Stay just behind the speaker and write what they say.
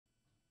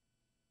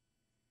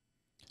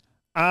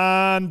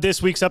On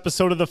this week's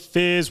episode of The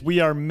Fizz, we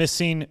are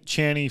missing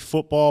Channy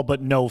football,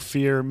 but no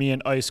fear. Me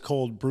and Ice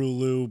Cold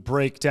Brew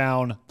break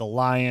down the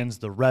Lions,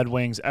 the Red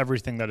Wings,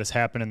 everything that has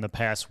happened in the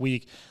past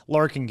week.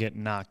 Larkin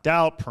getting knocked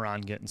out, Perron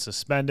getting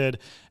suspended,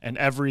 and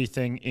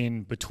everything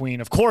in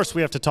between. Of course,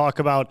 we have to talk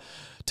about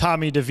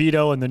Tommy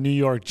Devito and the New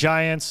York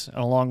Giants,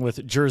 along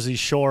with Jersey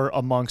Shore,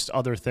 amongst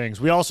other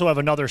things. We also have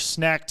another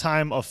snack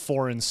time of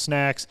foreign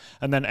snacks,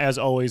 and then, as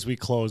always, we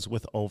close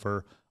with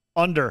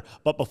over/under.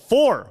 But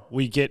before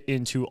we get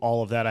into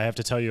all of that, I have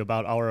to tell you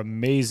about our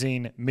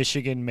amazing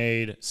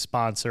Michigan-made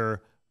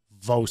sponsor,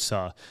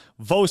 Vosa.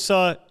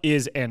 Vosa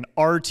is an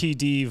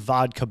RTD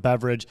vodka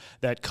beverage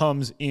that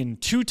comes in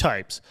two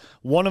types.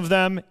 One of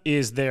them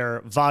is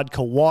their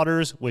vodka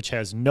waters, which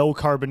has no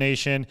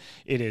carbonation.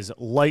 It is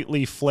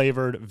lightly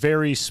flavored,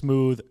 very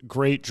smooth,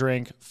 great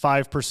drink,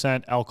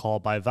 5% alcohol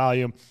by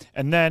volume.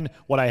 And then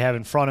what I have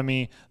in front of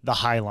me, the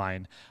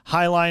Highline.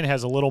 Highline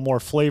has a little more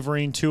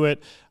flavoring to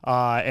it,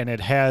 and it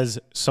has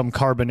some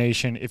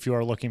carbonation if you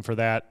are looking for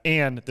that.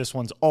 And this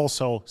one's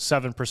also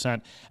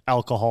 7%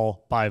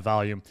 alcohol by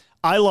volume.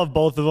 I love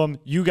both of them.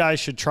 You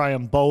guys should try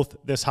them both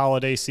this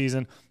holiday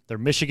season. They're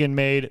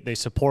Michigan-made, they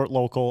support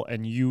local,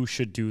 and you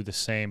should do the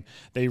same.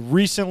 They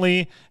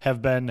recently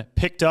have been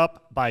picked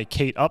up by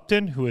Kate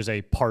Upton, who is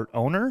a part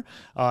owner.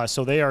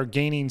 So they are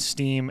gaining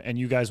steam, and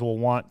you guys will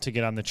want to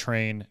get on the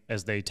train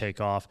as they take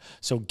off.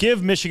 So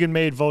give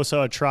Michigan-made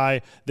Vosa a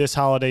try this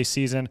holiday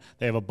season.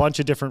 They have a bunch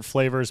of different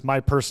flavors. My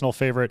personal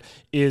favorite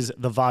is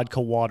the vodka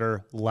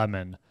water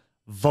lemon.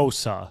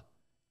 Vosa.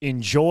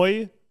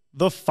 Enjoy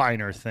the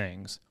finer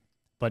things.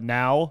 But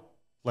now,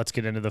 let's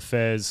get into the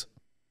Fizz.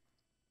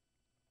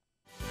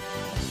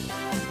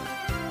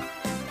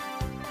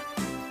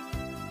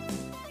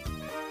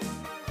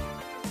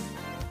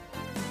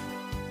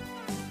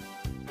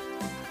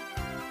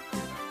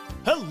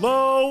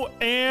 Hello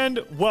and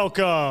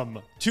welcome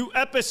to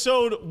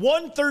episode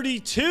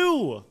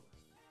 132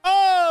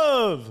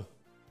 of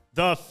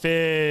The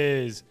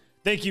Fizz.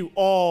 Thank you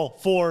all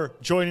for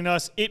joining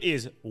us. It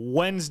is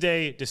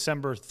Wednesday,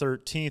 December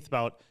 13th,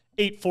 about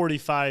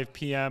 8:45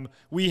 p.m.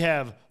 We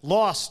have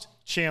lost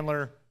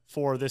Chandler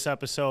for this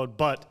episode,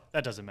 but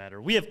that doesn't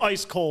matter. We have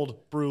Ice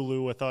Cold Brew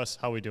Lou with us.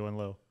 How we doing,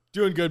 Lou?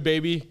 Doing good,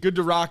 baby. Good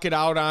to rock it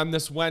out on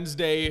this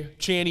Wednesday.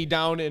 Channy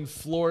down in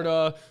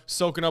Florida,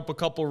 soaking up a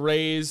couple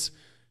rays,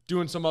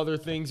 doing some other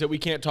things that we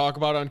can't talk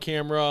about on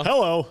camera.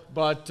 Hello.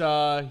 But,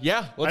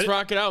 yeah, let's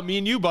rock it out. Me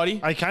and you,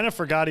 buddy. I kind of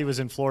forgot he was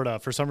in Florida.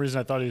 For some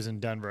reason, I thought he was in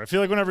Denver. I feel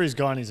like whenever he's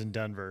gone, he's in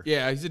Denver.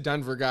 Yeah, he's a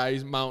Denver guy.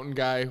 He's a mountain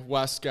guy,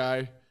 West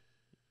guy.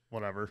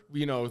 Whatever.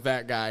 You know,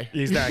 that guy.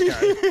 He's that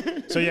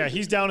guy. So, yeah,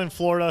 he's down in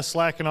Florida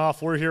slacking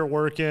off. We're here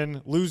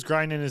working. Lou's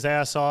grinding his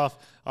ass off.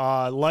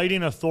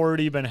 Lighting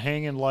Authority been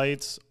hanging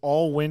lights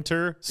all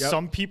winter. Yep.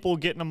 Some people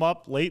getting them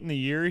up late in the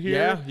year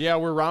here. Yeah,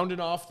 we're rounding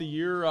off the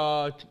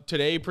year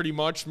today pretty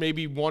much.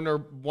 Maybe one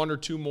or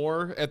two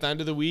more at the end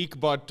of the week,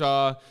 but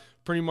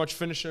pretty much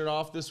finishing it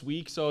off this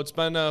week. So it's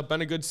been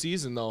a good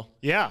season, though.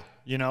 Yeah,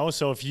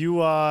 so if you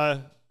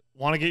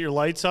want to get your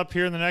lights up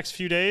here in the next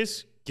few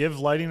days, give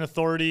Lighting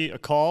Authority a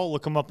call,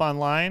 look them up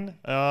online,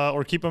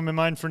 or keep them in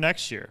mind for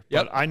next year.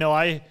 Yep. But I know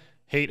I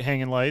hate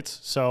hanging lights,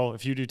 so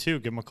if you do too,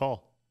 give them a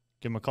call.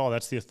 Give them a call.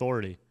 That's the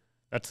authority.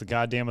 That's the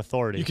goddamn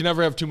authority. You can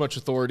never have too much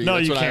authority. No,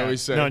 That's you what can't. I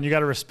always say. No, and you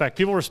got to respect.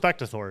 People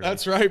respect authority.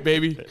 That's right,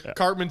 baby.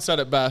 Cartman said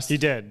it best. He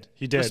did.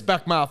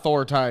 Respect my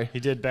authority. He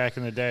did back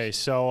in the day.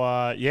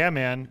 So, yeah,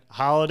 man,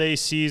 holiday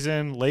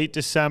season, late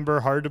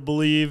December, hard to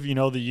believe.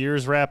 The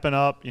year's wrapping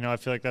up. I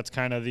feel like that's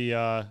kind of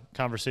the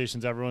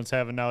conversations everyone's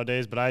having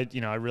nowadays. But I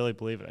really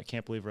believe it. I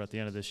can't believe we're at the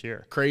end of this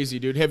year. Crazy,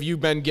 dude. Have you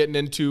been getting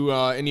into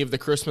any of the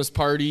Christmas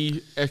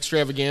party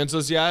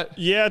extravaganzas yet?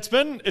 Yeah, it's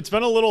been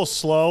a little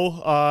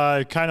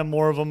slow. Kind of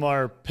more of them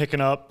are picking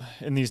up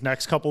in these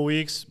next couple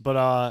weeks, but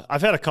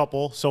I've had a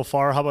couple so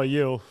far. How about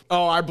you?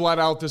 Oh, I bled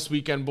out this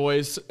weekend,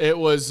 boys. It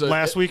was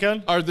last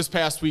weekend or this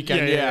past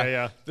weekend.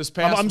 Yeah. This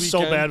past I'm weekend.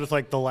 so bad with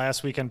like the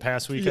last weekend,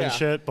 past weekend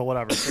shit, but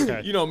whatever.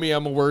 Okay. You know me,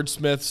 I'm a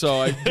wordsmith,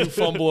 so I do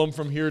fumble them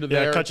from here to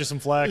there. Yeah, cut you some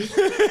slack.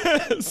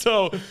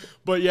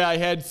 But yeah, I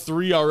had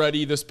 3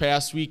 already this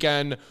past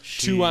weekend.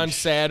 Sheesh. 2 on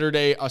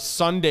Saturday, a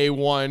Sunday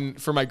one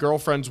for my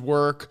girlfriend's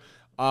work.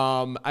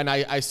 And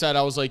I said,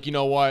 I was like, you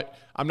know what?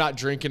 I'm not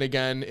drinking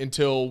again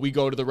until we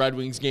go to the Red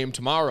Wings game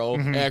tomorrow,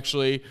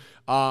 actually,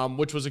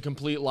 which was a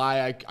complete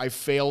lie. I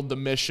failed the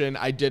mission.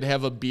 I did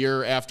have a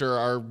beer after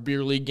our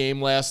beer league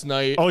game last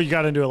night. Oh, you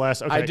got into it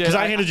last? Okay, because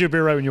I handed you a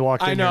beer right when you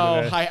walked in. I know.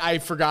 Here today. I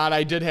forgot.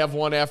 I did have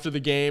one after the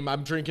game.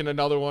 I'm drinking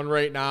another one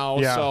right now.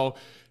 Yeah. So,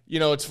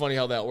 it's funny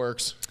how that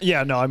works.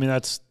 Yeah, no, I mean,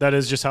 that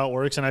is just how it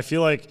works. And I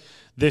feel like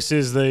this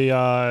is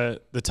the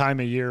time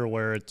of year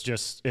where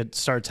it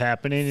starts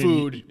happening.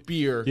 Food,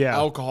 beer,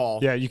 alcohol.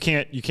 Yeah, you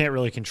can't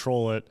really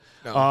control it.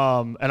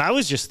 No. And I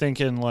was just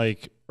thinking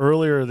like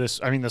earlier this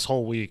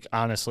whole week,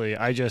 honestly,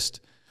 I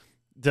just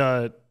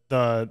the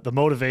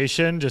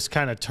motivation just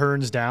kind of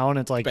turns down.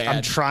 It's like Bad.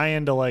 I'm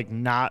trying to like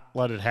not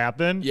let it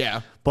happen.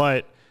 Yeah.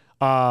 But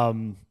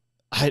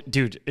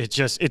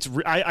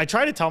I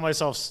try to tell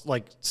myself,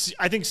 like,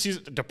 I think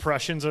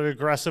depression's an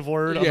aggressive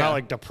word. I'm not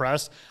like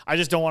depressed. I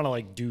just don't want to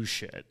like do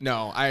shit.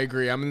 No, I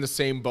agree. I'm in the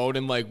same boat.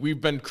 And like,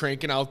 we've been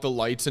cranking out the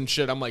lights and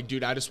shit. I'm like,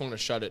 dude, I just want to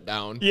shut it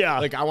down. Yeah.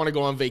 Like, I want to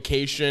go on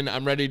vacation.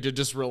 I'm ready to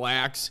just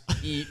relax,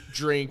 eat,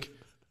 drink,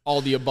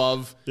 all the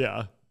above.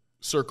 Yeah.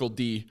 Circle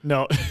D.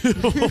 No.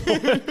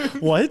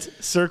 What?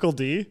 Circle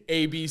D?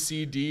 A, B,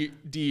 C, D,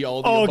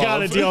 all the above. Oh,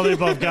 got it. D, all the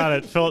above.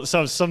 Got it.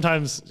 So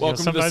sometimes.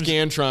 Welcome to the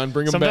Scantron.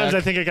 Bring them back. Sometimes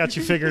I think I got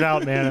you figured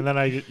out, man. And then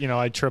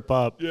I trip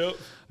up. Yep.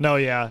 No,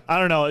 yeah. I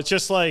don't know. It's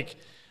just like,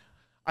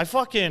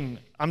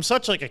 I'm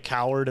such like a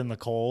coward in the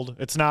cold.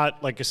 It's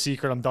not like a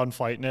secret. I'm done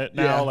fighting it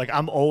now. Yeah. Like,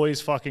 I'm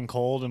always fucking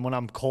cold. And when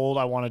I'm cold,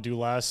 I want to do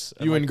less.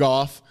 And you like, in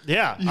golf?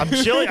 Yeah. I'm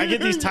chilling. I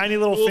get these tiny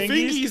little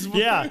fingies. fingies.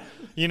 Yeah.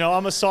 You know,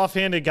 I'm a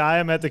soft-handed guy.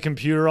 I'm at the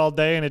computer all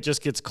day, and it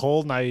just gets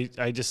cold. And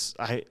I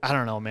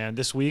don't know, man.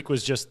 This week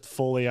was just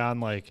fully on,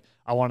 like,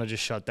 I want to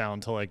just shut down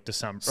until, like,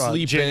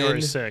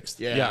 January 6th.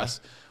 Yeah. Yes.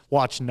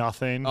 Watch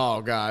nothing.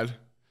 Oh, God.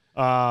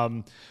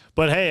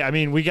 But, hey, I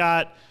mean, we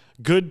got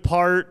good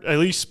part, at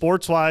least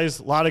sports-wise,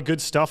 a lot of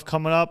good stuff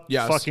coming up.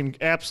 Yes. Fucking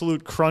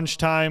absolute crunch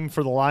time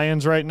for the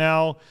Lions right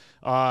now.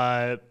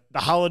 The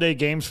holiday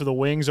games for the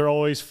Wings are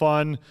always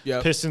fun.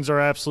 Yep. Pistons are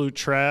absolute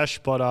trash,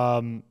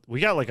 but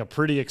we got like a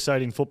pretty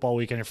exciting football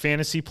weekend. Your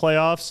fantasy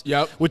playoffs,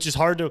 Yep. which is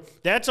hard to.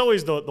 That's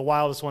always the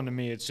wildest one to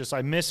me. It's just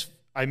I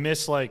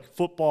miss like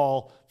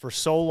football for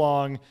so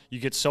long. You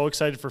get so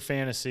excited for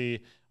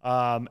fantasy,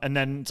 and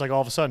then it's like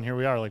all of a sudden here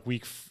we are, like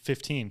week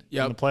 15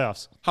 in the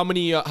playoffs. How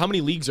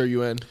many leagues are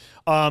you in?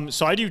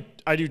 So I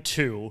do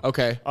 2.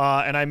 Okay.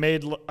 And I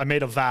made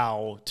a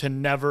vow to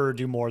never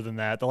do more than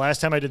that. The last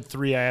time I did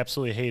 3, I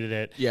absolutely hated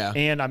it. Yeah.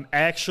 And I'm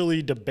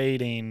actually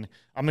debating.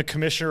 I'm the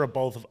commissioner of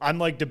both. I'm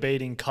like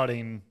debating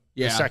cutting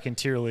the second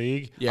tier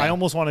league. Yeah. I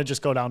almost want to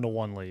just go down to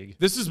 1 league.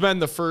 This has been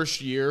the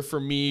first year for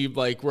me,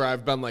 like, where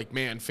I've been like,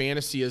 man,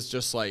 fantasy is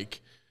just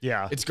like,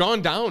 yeah, it's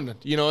gone down.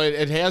 You know,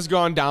 it has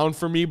gone down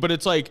for me, but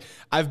it's like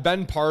I've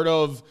been part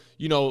of,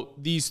 you know,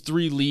 these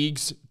 3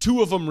 leagues,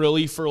 2 of them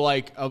really for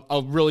like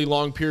a really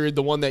long period.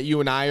 The one that you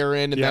and I are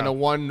in, and then a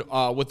one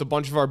with a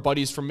bunch of our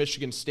buddies from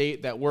Michigan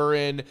State that we're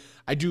in.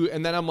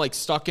 And then I'm like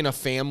stuck in a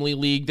family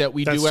league that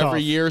we do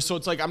every year. So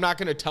it's like I'm not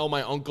gonna tell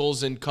my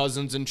uncles and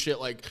cousins and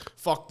shit like,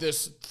 fuck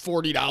this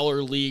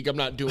 $40 league. I'm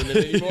not doing it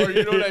anymore.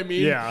 You know what I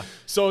mean? Yeah.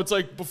 So it's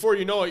like before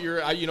you know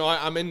it,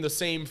 I'm in the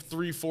same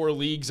 3-4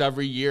 leagues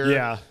every year.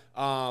 Yeah.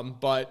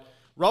 But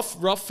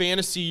rough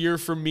fantasy year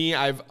for me.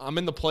 I'm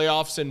in the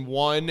playoffs in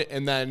 1,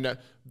 and then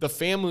the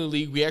family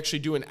league, we actually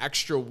do an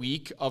extra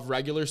week of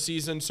regular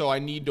season, so I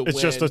need to win.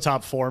 It's just the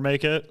top 4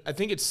 make it? I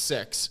think it's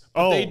 6.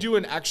 Oh. They do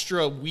an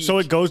extra week. So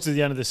it goes to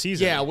the end of the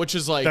season? Yeah, which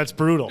is like... That's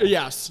brutal.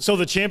 Yes. So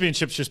the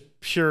championship's just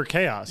pure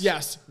chaos?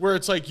 Yes, where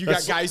it's like you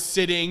got guys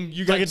sitting.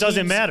 You got like it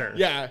doesn't matter.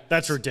 Yeah.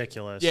 That's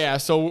ridiculous. Yeah,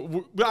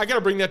 so I got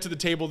to bring that to the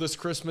table this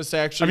Christmas,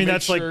 actually. I mean,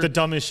 that's like the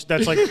dumbest...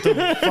 That's like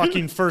the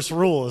fucking first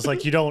rule is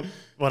like you don't...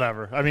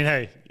 Whatever. I mean,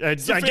 hey, I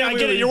get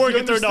it. You're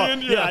working through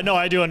it. Yeah, no,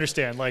 I do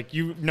understand. Like,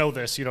 you know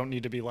this. You don't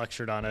need to be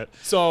lectured on it.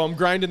 So I'm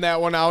grinding that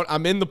one out.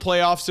 I'm in the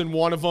playoffs in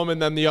 1 of them,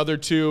 and then the other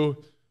 2...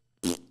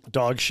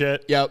 dog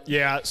shit. Yep.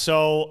 Yeah.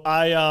 So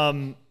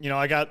I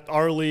got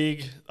our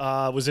league,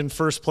 was in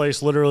first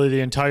place literally the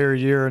entire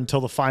year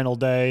until the final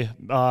day.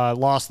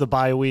 Lost the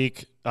bye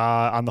week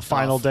on the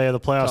final day of the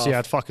playoffs. Tough. Yeah,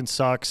 it fucking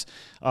sucks.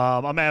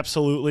 I'm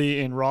absolutely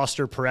in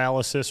roster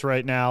paralysis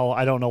right now.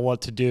 I don't know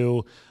what to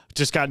do.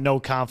 Just got no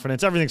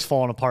confidence. Everything's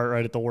falling apart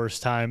right at the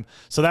worst time.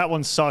 So that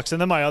one sucks. And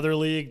then my other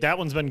league, that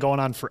one's been going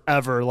on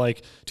forever,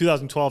 like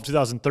 2012,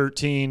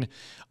 2013.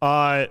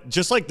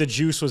 Just like the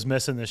juice was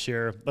missing this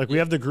year. Like we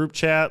have the group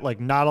chat, like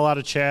not a lot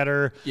of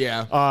chatter.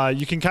 Yeah.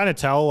 You can kind of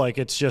tell, like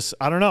it's just,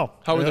 I don't know.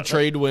 How are the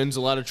trade wins?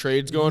 A lot of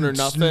trades going or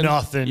nothing?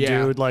 Nothing,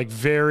 dude. Like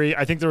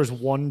I think there was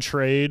 1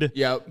 trade.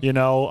 Yep. You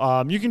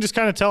know, you can just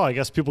kind of tell. I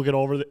guess people get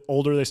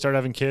older, they start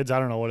having kids. I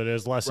don't know what it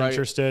is. Less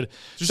interested.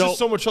 There's just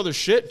so much other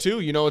shit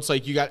too. You know, it's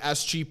like you got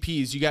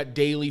SGPs, you got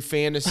daily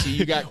fantasy,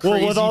 you got crazy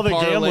well, with all the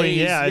parlays. gambling,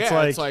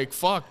 it's like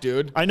fuck,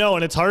 dude. I know,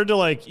 and it's hard to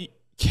like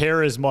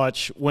care as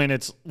much when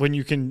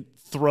you can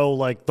throw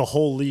like the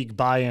whole league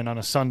buy-in on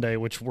a Sunday,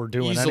 which we're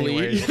doing Easily.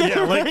 anyways. Yeah,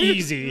 like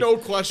easy. No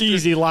question.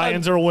 Easy.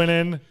 Lions are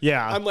winning.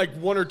 Yeah. I'm like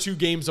 1 or 2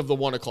 games of the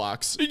 1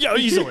 o'clocks. Yeah,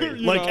 easily.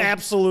 Like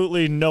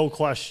absolutely no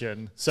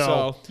question.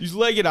 So you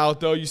leg it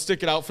out though. You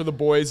stick it out for the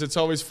boys. It's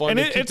always fun. And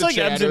it's like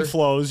ebbs and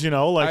flows, you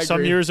know, like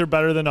some years are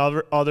better than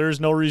others.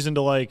 No reason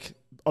to like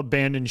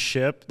abandon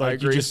ship.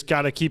 Like you just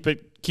got to keep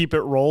it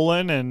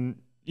rolling. And,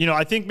 you know,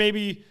 I think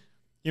maybe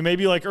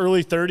like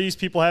early 30s,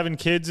 people having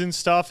kids and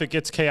stuff, it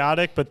gets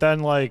chaotic. But then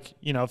like,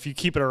 you know, if you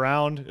keep it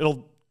around,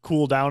 it'll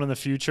cool down in the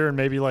future and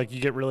maybe like you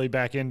get really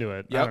back into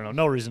it. Yep. I don't know.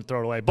 No reason to throw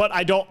it away. But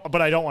I don't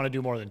want to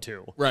do more than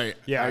 2. Right.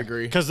 Yeah. I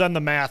agree. Because then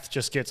the math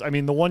just gets, I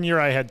mean, the 1 year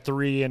I had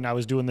 3 and I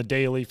was doing the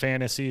daily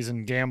fantasies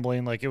and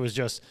gambling. Like it was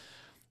just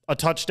a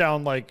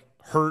touchdown, like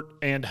hurt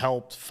and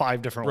helped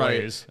 5 different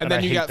ways. And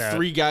then you got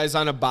 3 guys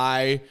on a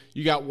bye.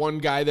 You got 1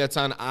 guy that's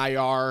on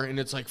IR, and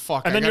it's like,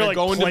 fuck, and then I gotta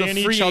go into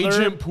the free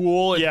agent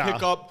pool and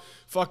pick up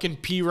fucking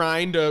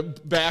Pirine to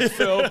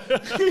backfill.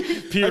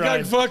 I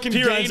got fucking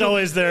Pirine's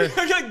always there.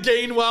 I got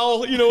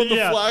Gainwell, in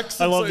the flex.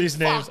 I love these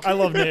names. I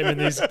love naming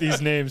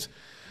these names.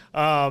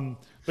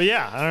 But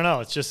yeah, I don't know.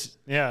 It's just,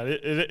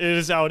 it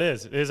is how it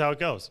is. It is how it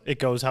goes. It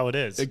goes how it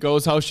is. It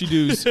goes how she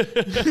does.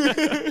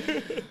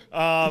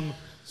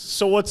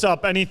 So what's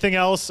up? Anything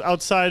else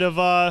outside of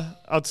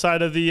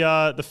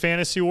the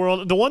fantasy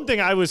world? The one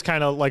thing I was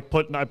kind of like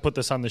I put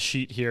this on the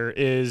sheet here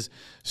is,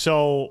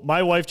 so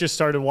my wife just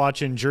started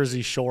watching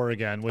Jersey Shore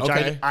again, which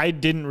I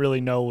didn't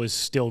really know was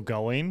still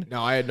going.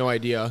 No, I had no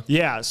idea.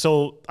 Yeah,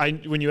 so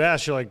when you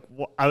asked, you're like,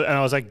 and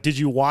I was like, did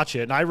you watch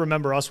it? And I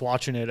remember us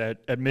watching it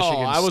at Michigan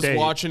State. I was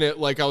watching it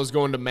like I was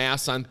going to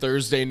mass on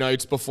Thursday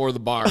nights before the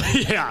bar.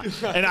 Yeah,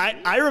 and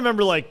I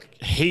remember like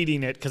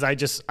hating it because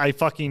I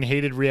fucking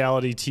hated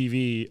reality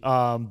TV.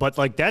 But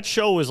like that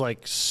show was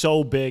like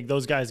so big.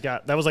 Those guys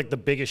that was like the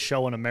biggest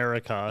show in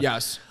America.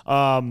 Yes.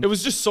 It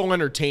was just so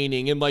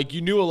entertaining, and like you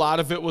knew a lot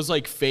of it was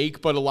like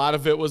fake, but a lot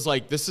of it was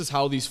like, this is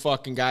how these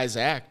fucking guys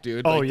act,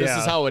 dude. Like, this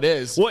is how it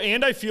is. Well,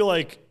 and I feel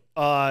like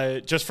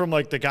just from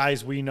like the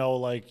guys we know,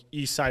 like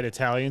East Side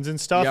Italians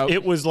and stuff,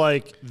 it was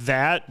like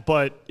that,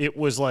 but it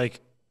was like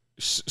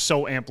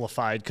so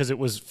amplified because it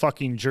was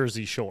fucking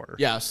Jersey Shore.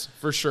 Yes,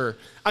 for sure.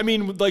 I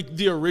mean, like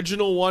the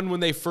original one when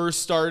they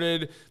first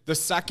started, the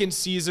second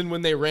season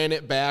when they ran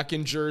it back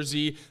in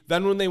Jersey,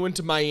 then when they went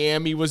to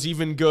Miami was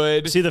even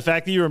good. See, the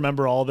fact that you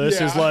remember all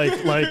this is like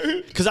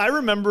because I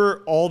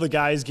remember all the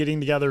guys getting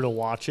together to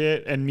watch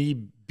it and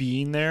me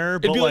being there.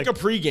 It'd be like a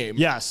pregame.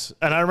 Yes,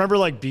 and I remember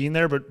like being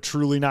there, but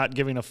truly not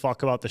giving a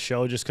fuck about the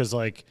show just because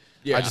like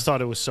I just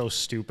thought it was so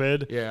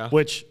stupid. Yeah,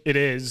 which it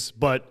is,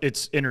 but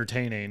it's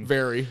entertaining.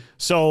 Very.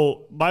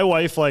 So my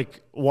wife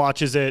like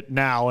watches it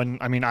now, and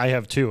I mean I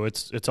have too.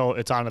 It's on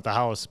at the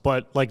house,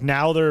 but like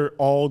now they're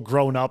all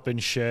grown up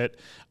and shit,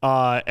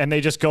 and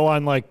they just go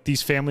on like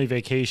these family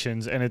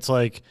vacations, and it's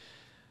like.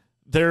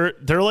 They're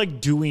like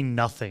doing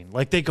nothing.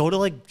 Like they go to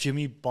like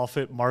Jimmy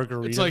Buffett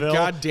Margaritaville. It's like,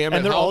 God damn it,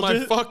 and they're how am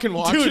I fucking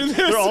watching this?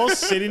 They're all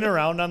sitting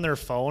around on their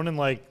phone and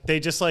like they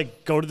just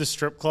like go to the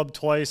strip club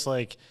twice,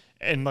 like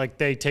and like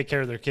they take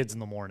care of their kids in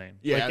the morning.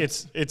 Yeah, like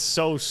it's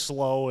so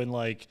slow and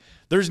like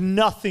there's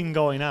nothing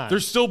going on. They're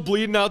still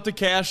bleeding out the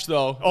cash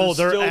though.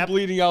 They're still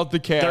bleeding out the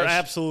cash. They're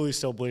absolutely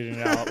still bleeding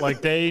it out.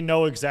 Like they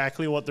know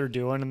exactly what they're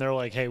doing, and they're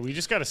like, "Hey, we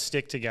just got to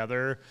stick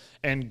together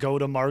and go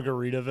to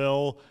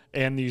Margaritaville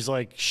and these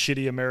like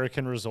shitty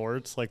American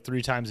resorts like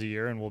 3 times a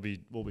year, and we'll be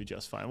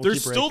just fine."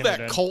 There's still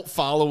that cult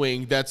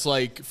following that's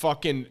like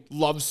fucking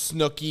loves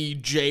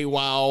Snooki,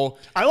 JWoww.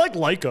 I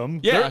like them.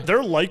 Yeah,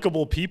 they're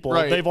likable people.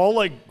 Right. They've all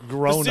like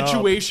grown up. The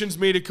situation's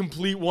made a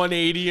complete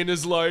 180 in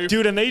his life,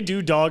 dude. And they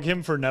do dog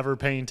him for never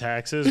paying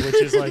taxes, which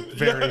is like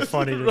very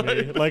funny to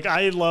me. Like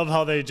I love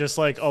how they just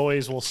like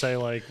always will say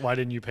like, "Why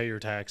didn't you pay your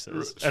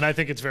taxes?" And I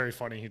think it's very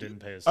funny he didn't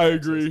pay his taxes. I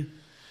agree.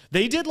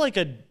 They did like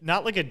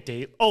not like a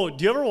date. Oh,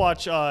 do you ever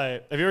watch?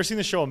 Have you ever seen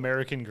the show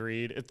American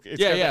Greed?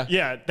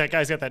 Yeah. That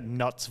guy's got that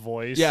nuts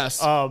voice. Yes.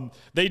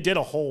 They did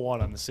a whole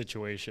one on the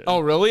situation. Oh,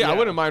 really? Yeah. I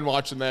wouldn't mind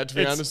watching that. To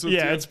be honest with you.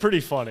 Yeah, it's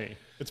pretty funny.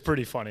 It's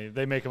pretty funny.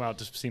 They make him out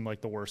to seem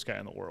like the worst guy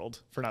in the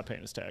world for not paying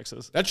his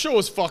taxes. That show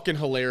was fucking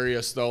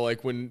hilarious, though.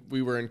 Like when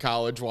we were in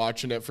college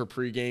watching it for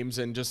pre-games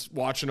and just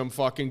watching them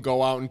fucking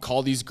go out and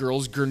call these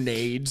girls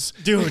grenades.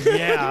 Dude,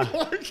 yeah.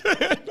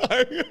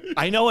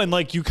 I know, and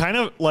like you kind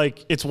of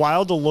like it's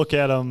wild to look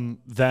at them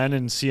then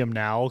and see them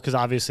now because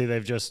obviously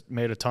they've just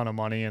made a ton of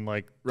money and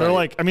like they're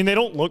like they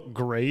don't look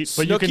great,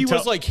 but Snooki you can tell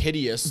was like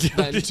hideous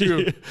then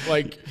too,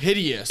 like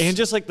hideous, and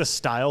just like the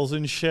styles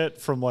and shit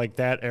from like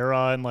that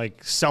era and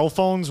like cell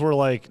phones were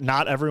like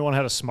not everyone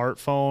had a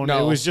smartphone.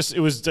 No. It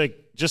was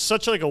like just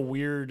such like a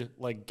weird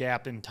like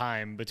gap in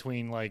time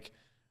between like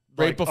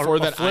before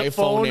that flip iPhone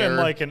phone era. and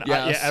like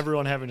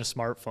everyone having a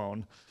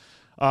smartphone.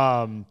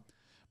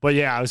 But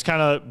yeah, I was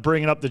kind of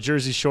bringing up the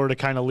Jersey Shore to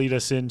kind of lead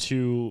us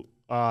into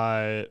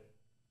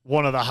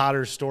one of the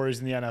hotter stories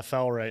in the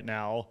NFL right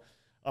now.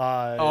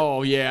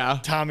 Oh yeah,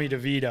 Tommy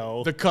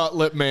DeVito, the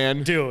cutlet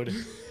man, dude.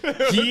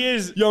 He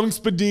is young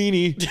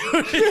Spadini.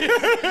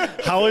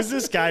 Dude, how is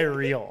this guy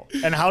real?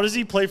 And how does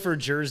he play for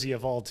Jersey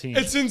of all teams?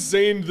 It's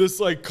insane, this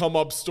like come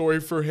up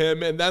story for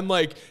him. And then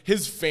like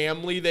his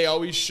family, they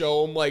always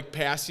show him like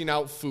passing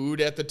out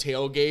food at the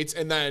tailgates.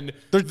 And then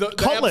the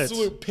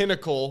absolute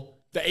pinnacle,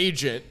 the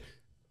agent.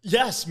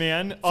 Yes,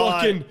 man.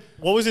 Fucking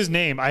what was his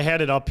name? I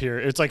had it up here.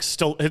 It's like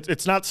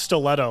it's not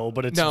stiletto,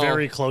 but it's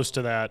very close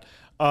to that.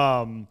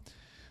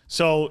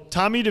 So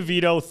Tommy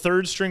DeVito,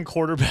 3rd string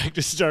quarterback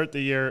to start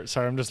the year.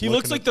 Sorry, I'm just. He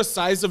looks like the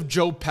size of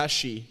Joe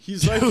Pesci.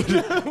 He's like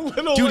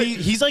little. Dude,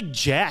 he's like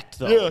jacked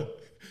though.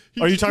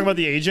 Yeah. Are you talking about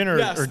the agent or?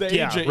 Yes, the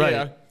agent.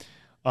 Right.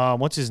 Yeah.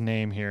 What's his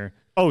name here?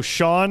 Oh,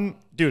 Sean.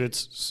 Dude,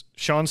 it's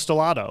Sean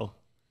Stellato.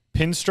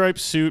 Pinstripe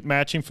suit,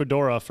 matching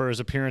fedora for his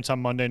appearance on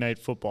Monday Night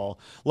Football.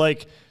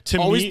 Like to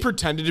always me,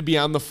 pretended to be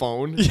on the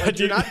phone. Yeah, like,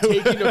 you're not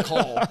taking a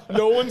call.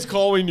 No one's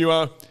calling you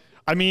out.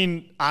 I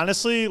mean,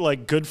 honestly,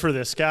 like good for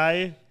this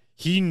guy.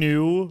 he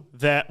knew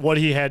that what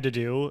he had to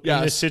do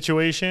in this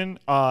situation,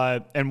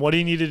 and what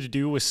he needed to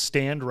do was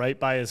stand right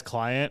by his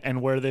client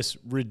and wear this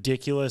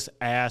ridiculous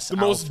ass the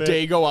most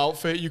Dago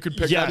outfit you could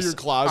pick out of your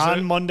closet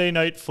on Monday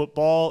Night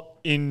Football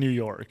in New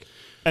York.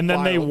 And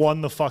then they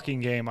won the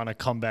fucking game on a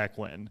comeback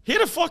win. He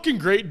had a fucking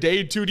great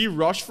day, dude. He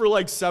rushed for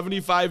like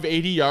 75,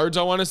 80 yards,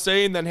 I want to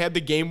say, and then had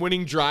the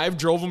game-winning drive,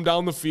 drove him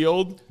down the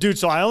field. Dude,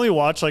 so I only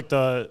watched like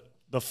the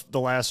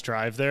last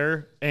drive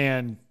there,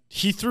 and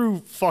he threw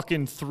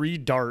fucking 3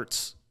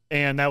 darts,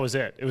 and that was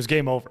it. It was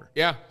game over.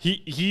 Yeah.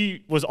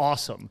 He was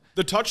awesome.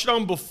 The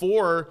touchdown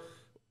before,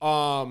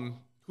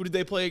 who did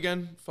they play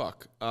again?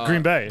 Fuck.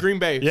 Green Bay. Green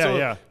Bay.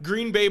 Yeah.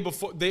 Green Bay,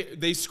 before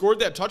they scored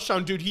that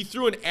touchdown, dude, he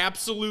threw an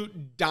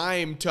absolute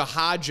dime to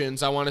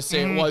Hodgins, I want to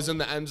say it was, in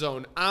the end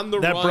zone. On the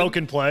run. That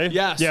broken play?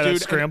 Yes, yeah, dude.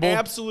 That scramble. An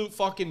absolute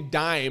fucking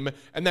dime.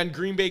 And then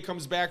Green Bay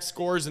comes back,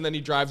 scores, and then he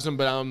drives them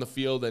down the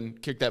field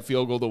and kicked that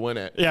field goal to win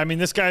it. Yeah, I mean,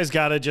 this guy's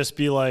got to just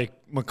be like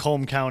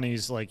Macomb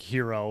County's like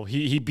hero.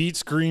 He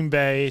beats Green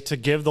Bay to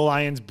give the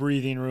Lions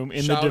breathing room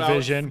in the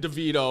division. Out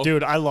Devito.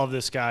 Dude, I love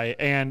this guy.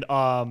 And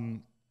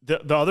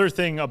the other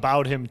thing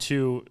about him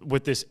too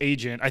with this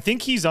agent, I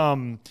think he's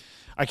I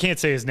can't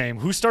say his name.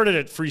 Who started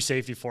at free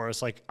safety for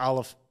us? Like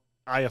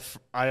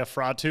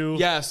Iafratu.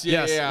 Yes.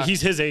 Yeah. He's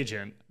his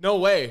agent. No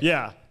way.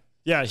 Yeah.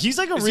 He's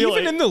like Is he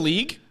even in the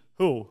league?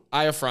 Who?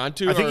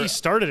 Iafratu. I think he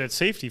started at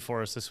safety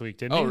for us this week,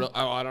 didn't he?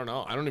 Oh, I don't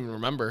know. I don't even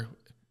remember.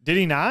 Did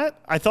he not?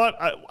 I thought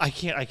I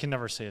can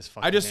never say his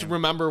fucking I just name.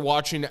 remember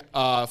watching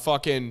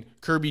fucking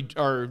Kirby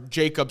or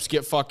Jerry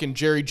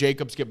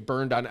Jacobs get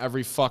burned on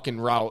every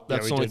fucking route.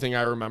 That's the only thing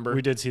I remember.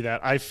 We did see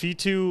that.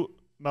 Ifitu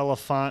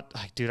Melafont.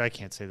 Dude, I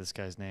can't say this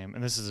guy's name.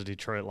 And this is a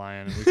Detroit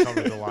Lion, and we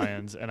covered the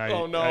Lions. And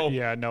oh no.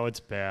 No, it's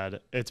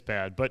bad. It's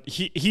bad. But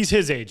he's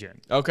his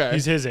agent. Okay.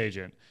 He's his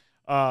agent.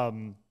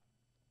 So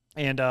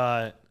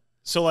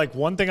like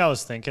one thing I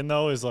was thinking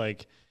though is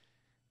like,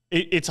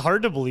 it's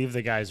hard to believe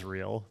the guy's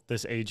real,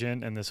 this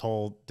agent and this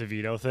whole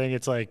Devito thing.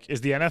 It's like, is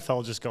the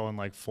NFL just going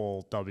like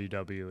full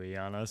WWE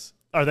on us?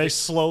 Are they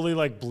slowly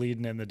like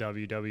bleeding in the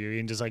WWE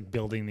and just like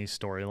building these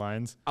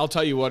storylines? I'll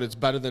tell you what, it's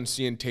better than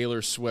seeing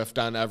Taylor Swift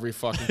on every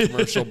fucking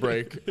commercial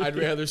break. I'd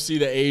rather see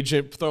the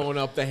agent throwing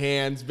up the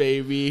hands,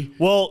 baby.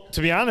 Well,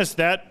 to be honest,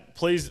 that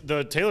plays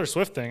the Taylor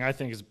Swift thing, I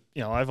think is,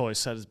 I've always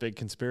said is big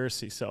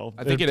conspiracy. So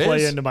I think it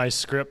play is. into my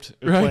script.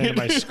 Play into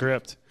my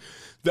script.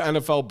 The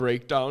NFL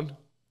breakdown.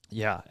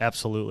 Yeah,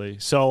 absolutely.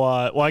 So,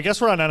 I guess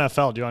we're on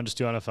NFL. Do you want to just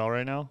do NFL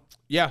right now?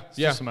 Yeah, Let's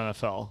do some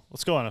NFL.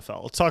 Let's go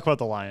NFL. Let's talk about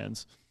the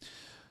Lions.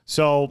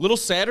 So, little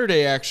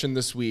Saturday action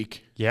this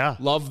week. Yeah.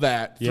 Love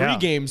that. Yeah. 3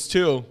 games,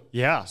 too.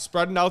 Yeah.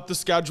 Spreading out the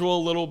schedule a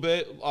little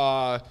bit.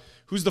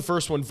 Who's the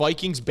first one?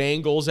 Vikings,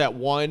 Bengals at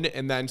 1,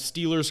 and then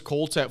Steelers,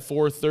 Colts at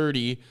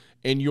 4:30,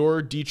 and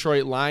your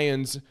Detroit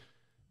Lions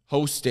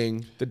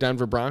hosting the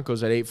Denver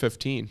Broncos at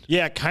 8:15.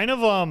 Yeah, kind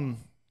of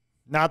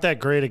not that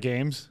great of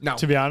games,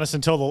 to be honest,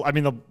 until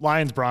the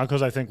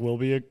Lions-Broncos, I think, will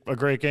be a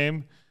great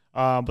game.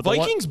 But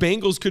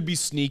Vikings-Bengals could be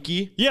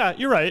sneaky. Yeah,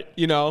 you're right.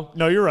 No,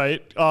 you're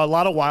right. A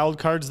lot of wild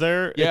cards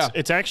there. Yeah.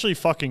 It's actually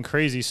fucking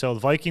crazy. So the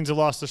Vikings have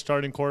lost their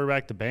starting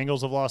quarterback. The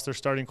Bengals have lost their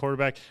starting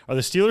quarterback. Are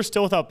the Steelers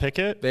still without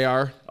Pickett? They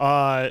are.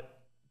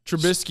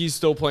 Trubisky's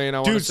still playing, I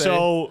want to say. Dude,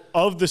 so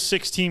of the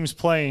 6 teams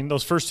playing,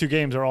 those first 2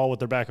 games are all with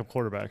their backup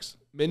quarterbacks.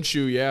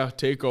 Minshew,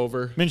 take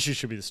over. Minshew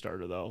should be the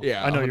starter, though.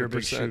 Yeah, I know 100%. you're a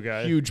big Shoe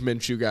guy. Huge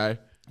Minshew guy.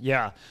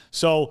 Yeah.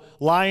 So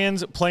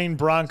Lions playing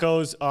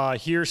Broncos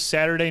here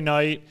Saturday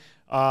night.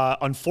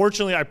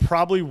 Unfortunately, I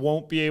probably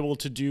won't be able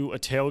to do a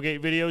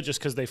tailgate video just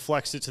because they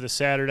flexed it to the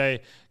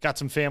Saturday. Got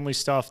some family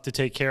stuff to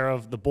take care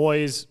of. The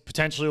boys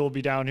potentially will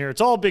be down here.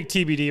 It's all big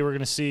TBD. We're going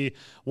to see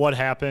what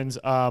happens.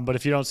 But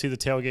if you don't see the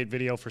tailgate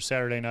video for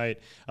Saturday night,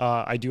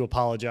 I do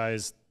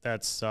apologize.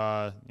 That's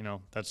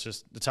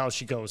that's how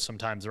she goes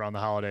sometimes around the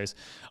holidays.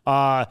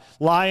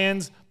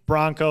 Lions,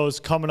 Broncos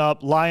coming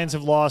up. Lions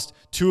have lost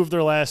 2 of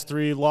their last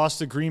 3. Lost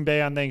to Green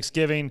Bay on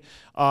Thanksgiving.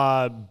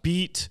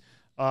 Beat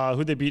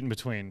who'd they beat in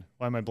between?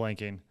 Why am I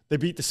blanking? They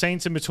beat the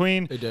Saints in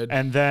between. They did.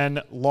 And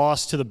then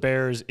lost to the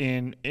Bears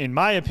in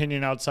my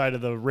opinion, outside of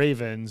the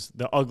Ravens,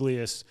 the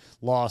ugliest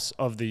loss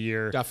of the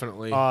year.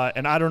 Definitely.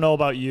 And I don't know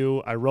about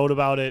you. I wrote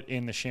about it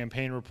in the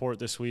Champagne Report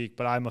this week,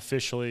 but I'm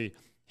officially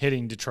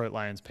hitting Detroit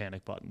Lions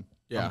panic button.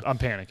 Yeah. I'm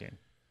panicking.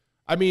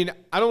 I mean,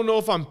 I don't know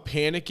if I'm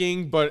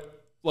panicking,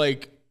 but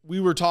like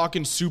we were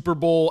talking Super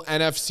Bowl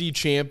NFC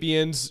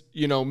champions,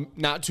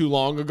 not too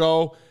long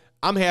ago.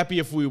 I'm happy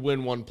if we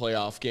win one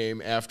playoff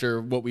game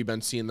after what we've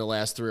been seeing the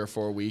last 3 or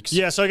 4 weeks.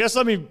 Yeah, so I guess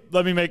let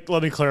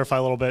me clarify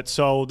a little bit.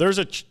 So there's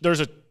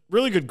a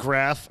really good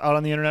graph out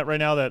on the internet right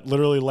now that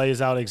literally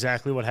lays out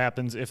exactly what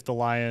happens if the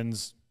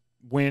Lions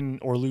win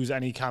or lose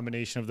any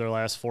combination of their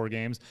last 4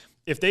 games.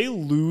 If they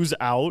lose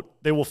out,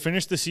 they will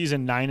finish the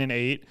season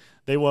 9-8.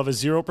 They will have a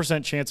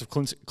 0% chance of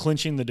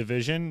clinching the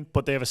division,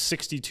 but they have a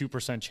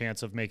 62%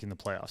 chance of making the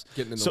playoffs.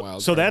 Getting in the wild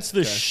card. So that's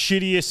the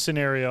shittiest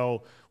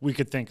scenario we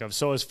could think of.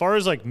 So as far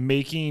as like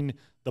making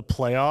the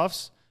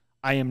playoffs,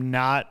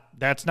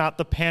 that's not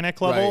the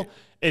panic level. Right.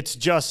 It's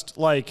just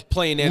like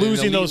playing in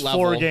losing those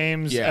level. 4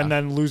 games and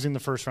then losing the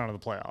first round of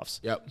the playoffs.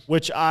 Yep.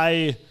 Which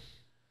I've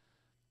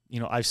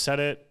said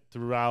it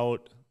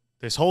throughout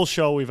this whole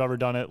show we've ever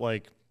done it.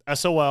 Like,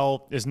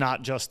 SOL is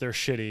not just they're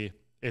shitty.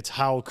 It's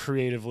how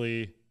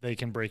creatively they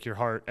can break your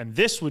heart. And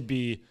this would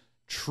be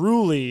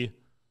truly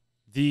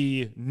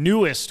the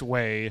newest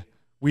way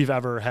we've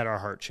ever had our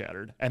heart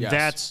shattered. And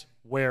that's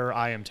where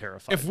I am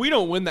terrified. If we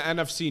don't win the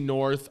NFC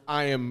North,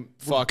 I am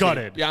fucking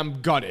gutted. Yeah,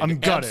 I'm gutted. I'm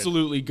gutted.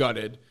 Absolutely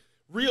gutted.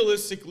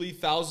 Realistically,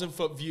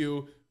 1,000-foot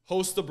view,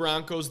 host the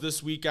Broncos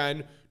this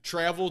weekend,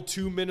 travel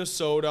to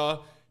Minnesota,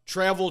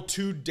 travel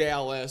to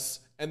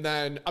Dallas, and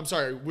then,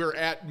 we're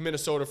at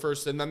Minnesota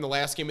first, and then the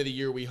last game of the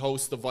year, we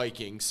host the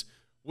Vikings.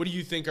 What do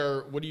you think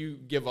what do you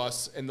give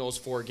us in those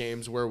 4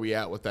 games? Where are we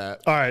at with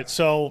that? All right,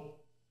 so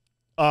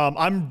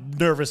I'm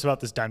nervous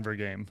about this Denver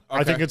game. Okay.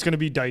 I think it's going to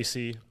be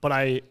dicey, but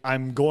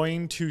I'm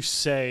going to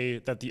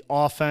say that the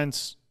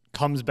offense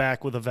comes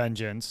back with a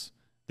vengeance.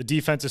 The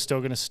defense is still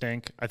going to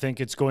stink. I think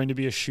it's going to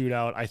be a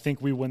shootout. I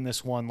think we win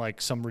this one like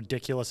some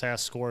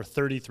ridiculous-ass score,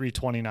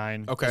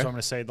 33-29. Okay. So I'm going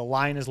to say the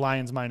line is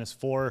Lions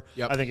 -4.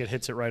 Yep. I think it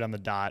hits it right on the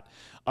dot.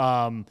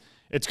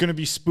 It's going to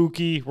be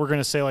spooky. We're going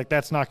to say, like,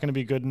 that's not going to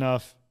be good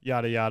enough,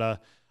 yada, yada.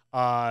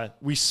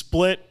 We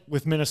split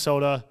with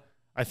Minnesota.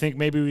 I think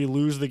maybe we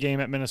lose the game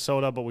at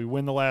Minnesota, but we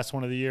win the last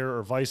one of the year,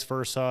 or vice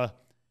versa.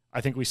 I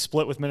think we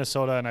split with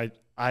Minnesota, and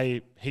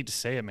I hate to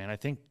say it, man. I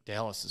think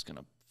Dallas is going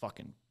to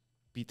fucking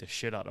beat the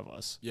shit out of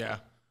us. Yeah.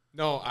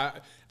 No,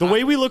 the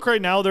way we look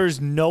right now,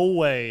 there's no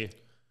way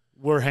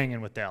we're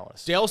hanging with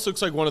Dallas. Dallas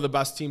looks like one of the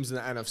best teams in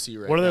the NFC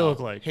right now. What do they look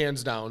like?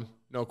 Hands down,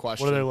 no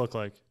question. What do they look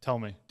like? Tell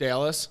me.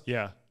 Dallas?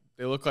 Yeah.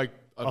 They look like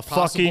a fucking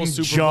possible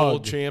Super Bowl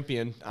jug.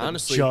 champion.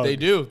 Honestly, jug. they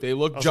do. They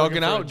look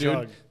jugging out,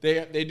 dude.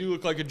 Jug. They do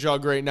look like a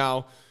jug right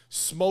now.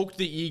 Smoked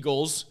the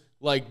Eagles,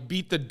 like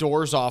beat the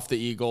doors off the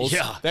Eagles.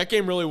 Yeah. That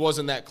game really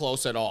wasn't that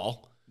close at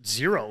all.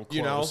 Zero close.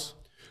 You know?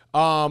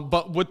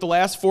 But with the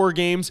last 4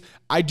 games,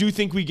 I do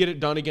think we get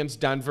it done against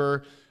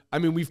Denver. I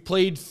mean, we've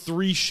played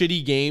 3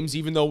 shitty games,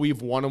 even though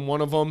we've won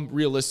one of them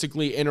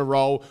realistically in a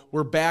row.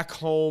 We're back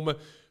home,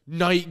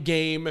 night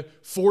game.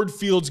 Ford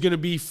Field's going to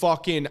be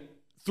fucking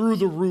through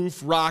the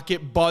roof,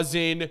 rocket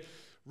buzzing.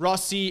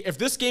 Russie, if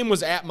this game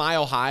was at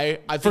Mile High,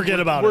 I think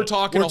we're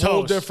talking a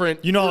whole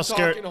different. We're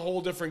talking a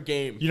whole different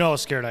game. You know how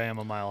scared I am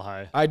of Mile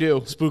High. I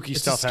do. Spooky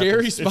it's stuff. A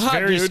scary happens. spot. It's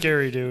very dude.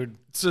 scary, dude.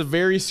 It's a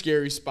very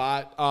scary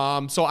spot.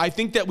 So I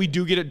think that we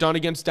do get it done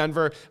against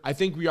Denver. I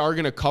think we are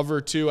going to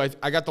cover too.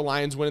 I got the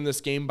Lions winning this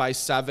game by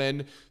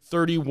 7,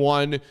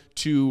 31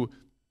 to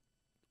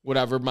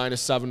whatever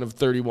 -7 of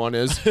 31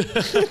 is.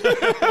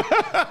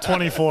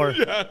 24.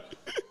 Yeah.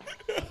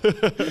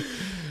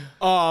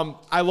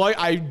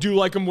 I do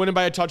like them winning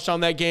by a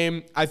touchdown that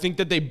game. I think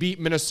that they beat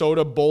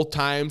Minnesota both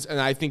times, and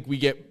I think we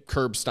get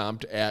curb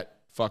stomped at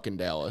fucking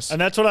Dallas. And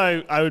that's what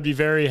I would be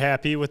very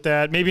happy with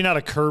that. Maybe not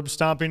a curb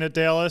stomping at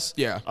Dallas.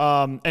 Yeah.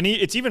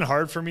 It's even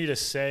hard for me to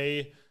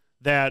say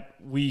that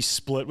we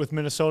split with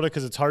Minnesota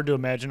because it's hard to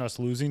imagine us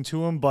losing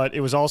to them, but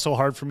it was also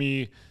hard for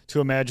me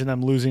to imagine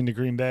them losing to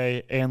Green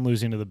Bay and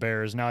losing to the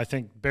Bears. Now I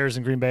think Bears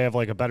and Green Bay have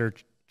like a better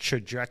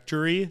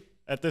trajectory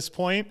at this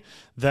point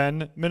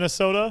than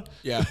Minnesota.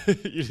 Yeah.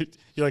 you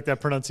like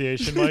that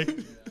pronunciation, Mike?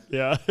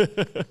 Yeah.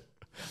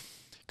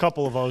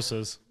 Couple of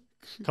Osas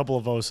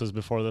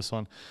before this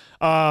one.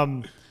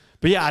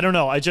 But yeah, I don't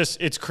know.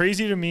 It's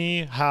crazy to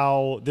me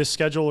how this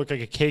schedule looked like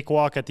a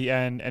cakewalk at the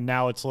end, and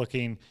now it's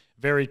looking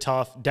very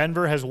tough.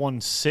 Denver has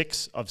won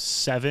 6 of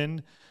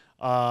 7.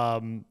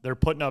 They're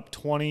putting up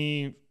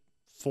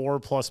 24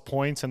 plus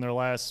points in their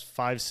last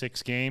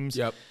 5-6 games.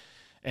 Yep.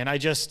 And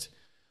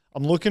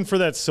I'm looking for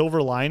that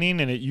silver lining,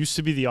 and it used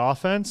to be the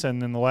offense,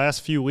 and in the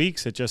last few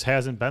weeks, it just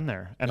hasn't been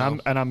there. And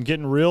I'm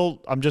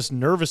just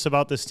nervous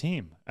about this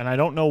team, and I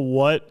don't know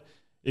what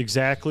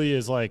exactly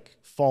is like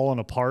falling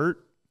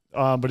apart,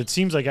 but it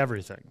seems like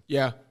everything.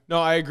 Yeah. No,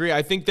 I agree.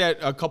 I think that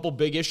a couple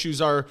big issues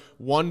are,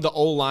 1, the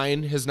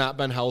O-line has not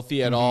been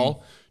healthy at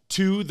all.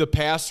 2, the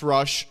pass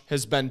rush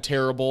has been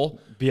terrible.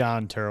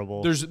 Beyond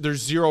terrible.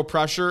 There's zero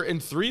pressure.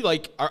 And 3,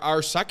 like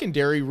our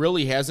secondary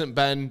really hasn't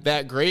been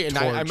that great. And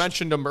I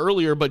mentioned him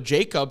earlier, but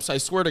Jacobs, I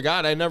swear to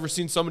God, I've never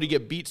seen somebody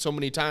get beat so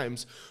many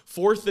times.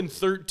 4th and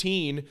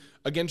 13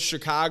 against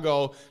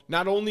Chicago.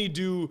 Not only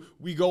do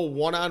we go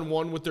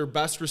one-on-one with their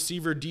best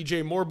receiver,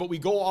 DJ Moore, but we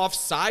go off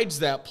sides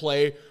that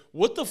play.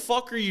 What the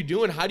fuck are you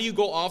doing? How do you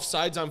go off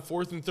sides on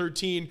 4th and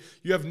 13?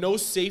 You have no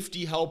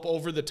safety help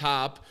over the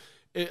top.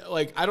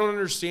 I don't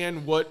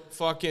understand what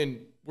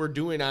fucking we're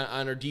doing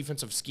on our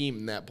defensive scheme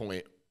in that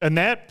point. And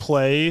that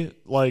play,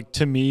 like,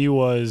 to me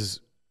was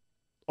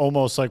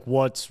almost like,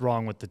 what's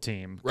wrong with the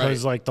team?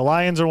 Because, like, the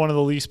Lions are one of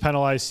the least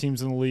penalized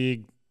teams in the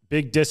league.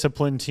 Big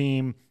disciplined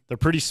team. They're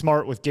pretty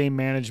smart with game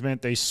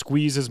management. They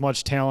squeeze as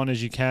much talent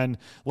as you can.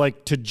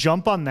 Like, to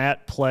jump on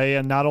that play,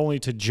 and not only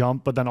to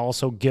jump, but then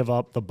also give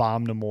up the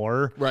bomb to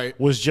Moore,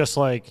 was just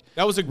like,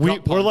 that was a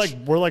gut punch.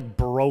 We're like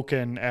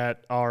broken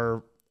at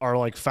our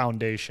like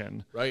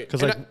foundation, right?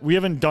 Because like we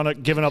haven't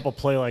given up a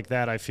play like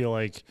that, I feel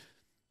like,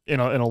 in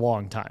a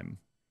long time.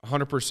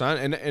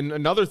 100%. And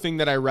another thing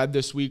that I read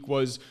this week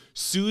was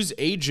Sue's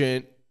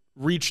agent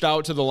reached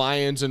out to the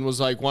Lions and was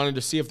like, wanted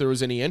to see if there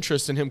was any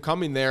interest in him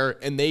coming there.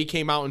 And they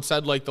came out and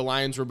said, like, the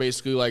Lions were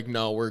basically like,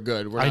 no, we're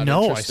good. We're not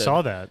interested. I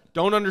saw that.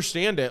 Don't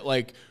understand it.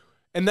 Like,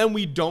 and then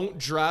we don't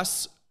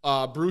dress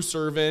Bruce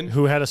Irvin,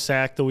 who had a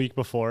sack the week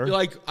before.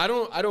 Like, I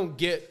don't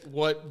get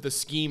what the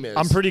scheme is.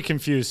 I'm pretty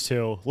confused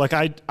too. Like,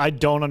 I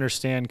don't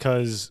understand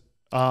because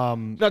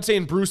I'm not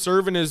saying Bruce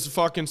Irvin is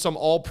fucking some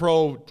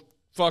all-pro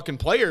fucking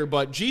player,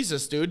 but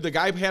Jesus, dude, the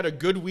guy had a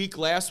good week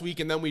last week,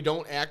 and then we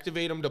don't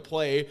activate him to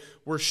play.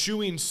 We're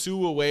shooing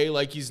Sue away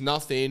like he's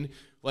nothing.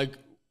 Like,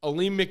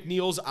 Aleem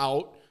McNeil's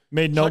out.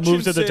 Made no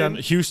moves at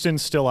the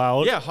Houston's still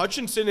out. Yeah,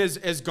 Hutchinson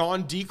has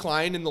gone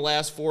decline in the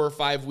last 4 or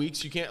 5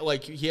 weeks. You can't,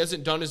 like, he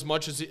hasn't done as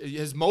much as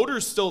his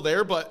motor's still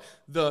there, but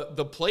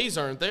the plays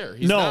aren't there.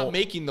 He's not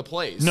making the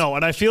plays. No,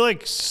 and I feel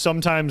like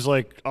sometimes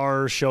like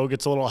our show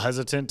gets a little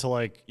hesitant to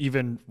like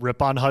even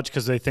rip on Hutch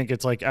because they think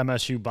it's like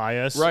MSU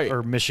bias, right?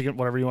 Or Michigan,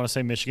 whatever you want to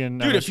say, Michigan.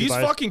 Dude, MSU if he's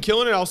bias. fucking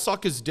killing it, I'll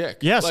suck his dick.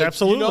 Yes, like, You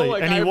absolutely, know,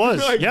 like, and he was.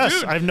 Like,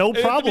 yes, dude, I have no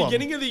problem. At the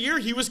beginning of the year,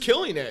 he was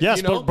killing it.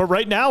 Yes, you know? but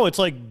right now it's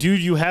like,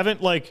 dude, you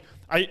haven't like.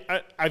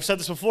 I've said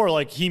this before,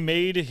 like he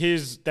made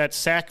that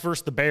sack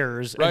versus the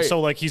Bears, right. And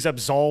so like he's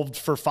absolved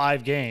for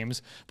 5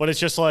 games, but it's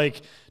just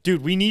like,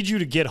 dude, we need you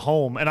to get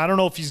home. And I don't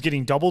know if he's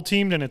getting double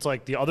teamed and it's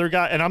like the other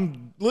guy, and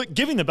I'm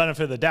giving the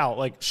benefit of the doubt.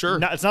 Like, sure,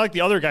 it's not like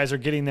the other guys are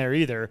getting there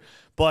either,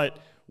 but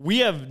we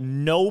have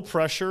no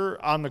pressure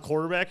on the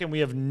quarterback and we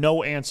have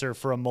no answer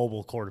for a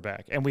mobile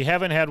quarterback. And we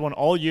haven't had one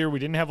all year. We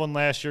didn't have one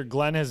last year.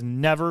 Glenn has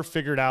never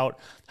figured out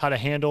how to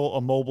handle a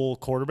mobile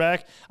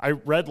quarterback. I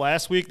read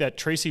last week that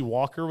Tracy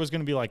Walker was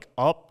going to be like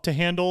up to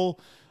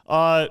handle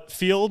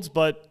Fields,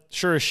 but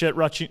sure as shit,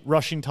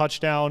 rushing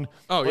touchdown.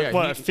 Oh,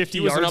 yeah. 50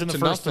 yards in the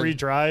first 3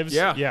 drives.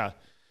 Yeah.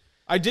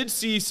 I did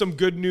see some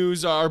good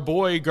news. Our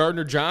boy,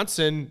 Gardner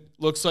Johnson,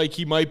 looks like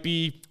he might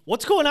be...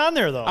 What's going on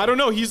there, though? I don't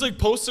know. He's like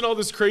posting all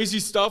this crazy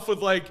stuff with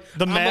like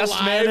the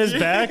masked man is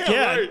back.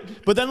 Yeah.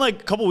 Right. But then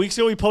like a couple weeks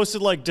ago, he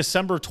posted like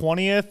December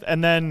 20th.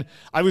 And then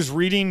I was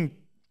reading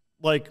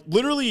like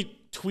literally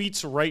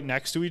tweets right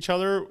next to each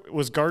other. It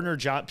was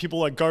people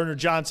like Gardner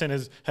Johnson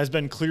has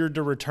been cleared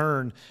to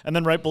return. And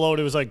then right below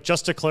it was like,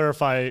 just to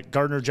clarify,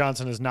 Gardner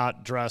Johnson is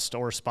not dressed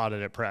or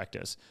spotted at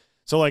practice.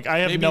 So like I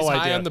have Maybe no he's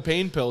idea. high on the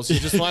pain pills. He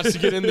just wants to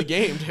get in the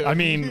game, dude. I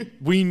mean,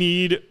 we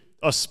need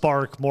a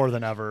spark more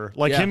than ever.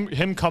 Like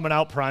him coming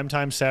out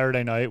primetime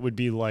Saturday night would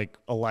be like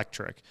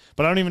electric.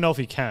 But I don't even know if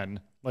he can.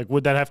 Like,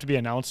 would that have to be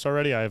announced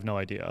already? I have no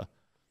idea.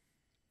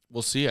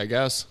 We'll see, I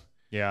guess.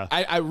 Yeah.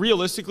 I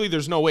realistically,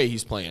 there's no way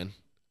he's playing.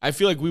 I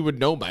feel like we would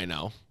know by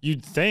now.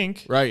 You'd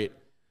think. Right.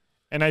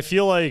 And I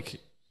feel like,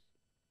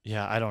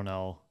 yeah, I don't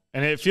know.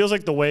 And it feels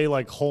like the way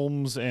like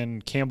Holmes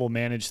and Campbell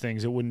manage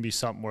things, it wouldn't be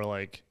something where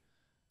like,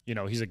 you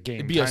know, he's a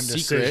game time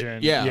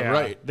decision. Yeah,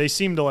 right. They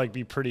seem to like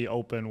be pretty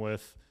open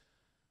with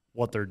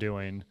what they're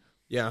doing.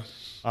 Yeah,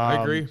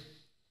 I agree.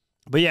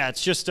 But yeah,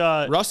 it's just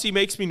Rusty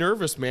makes me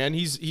nervous, man.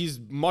 He's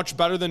much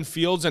better than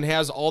Fields and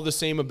has all the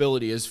same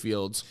ability as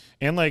Fields.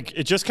 And like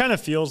it just kind of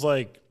feels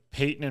like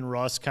Peyton and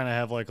Russ kind of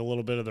have like a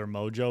little bit of their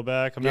mojo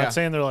back. I'm not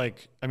saying they're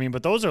like, I mean,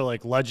 but those are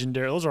like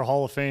legendary. Those are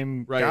Hall of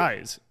Fame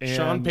guys. And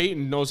Sean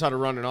Payton knows how to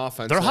run an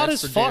offense. They're hot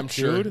as fuck,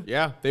 dude.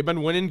 Yeah, they've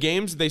been winning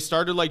games. They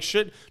started like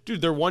shit, dude.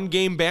 They're 1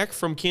 game back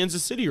from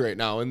Kansas City right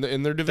now in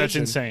their division. That's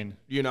insane.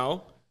 You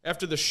know,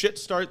 after the shit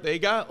start they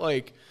got,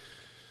 like,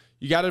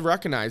 you got to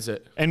recognize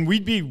it. And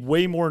we'd be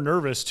way more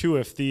nervous too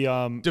if the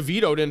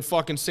Devito didn't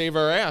fucking save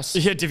our ass.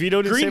 Yeah,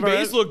 Devito didn't save our ass.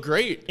 Green Bay's look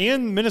great,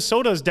 and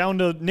Minnesota's down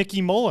to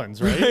Nicky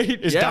Mullins,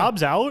 right? Is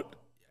Dobbs out?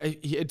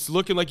 It's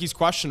looking like he's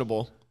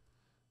questionable.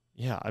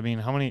 Yeah, I mean,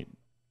 how many?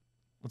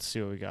 Let's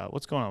see what we got.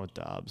 What's going on with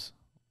Dobbs?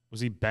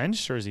 Was he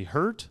benched or is he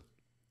hurt?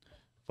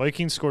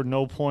 Vikings scored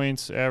no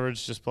points,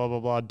 average just blah, blah,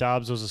 blah.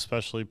 Dobbs was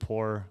especially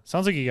poor.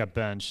 Sounds like he got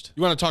benched.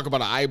 You want to talk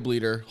about an eye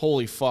bleeder?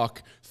 Holy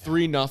fuck.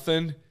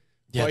 3-0.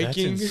 Yeah,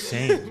 Vikings. That's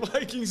insane.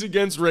 Vikings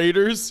against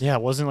Raiders. Yeah,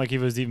 it wasn't like it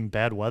was even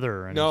bad weather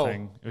or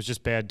anything. No. It was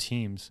just bad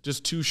teams.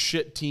 Just 2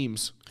 shit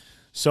teams.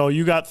 So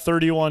you got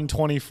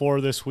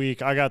 31-24 this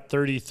week. I got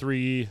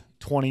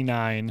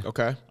 33-29.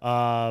 Okay.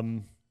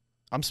 I'm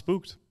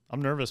spooked.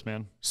 I'm nervous,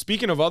 man.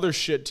 Speaking of other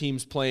shit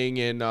teams playing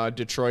in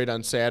Detroit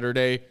on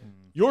Saturday,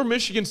 your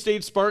Michigan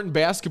State Spartan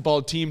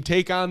basketball team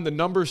take on the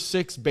number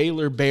 6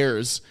 Baylor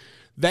Bears.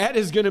 That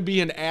is going to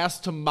be an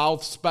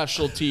ass-to-mouth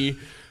specialty.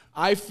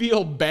 I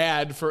feel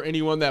bad for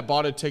anyone that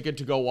bought a ticket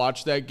to go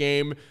watch that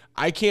game.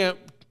 I can't.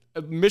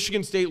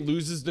 Michigan State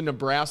loses to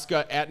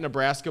Nebraska at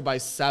Nebraska by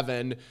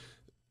 7.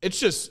 It's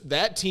just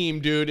that team,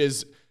 dude,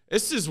 this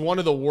is one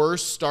of the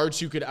worst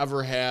starts you could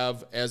ever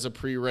have as a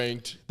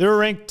pre-ranked. They were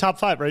ranked top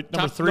 5, right?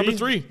 Number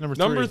 3?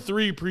 Number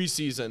 3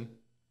 preseason.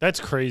 That's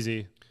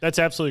crazy. That's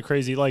absolutely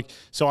crazy. Like,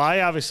 so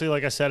I obviously,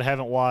 like I said,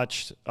 haven't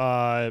watched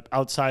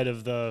outside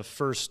of the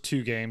first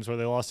 2 games where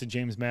they lost to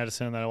James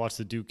Madison and then I watched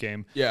the Duke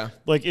game. Yeah.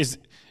 Like,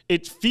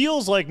 it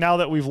feels like now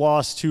that we've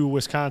lost to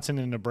Wisconsin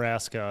and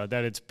Nebraska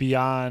that it's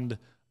beyond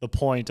the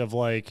point of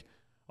like,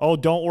 oh,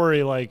 don't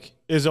worry, like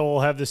Izzo will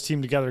have this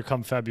team together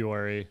come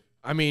February.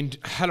 I mean,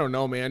 I don't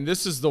know, man.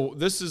 This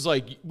is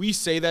like, we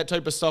say that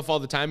type of stuff all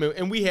the time,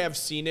 and we have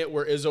seen it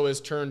where Izzo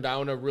has turned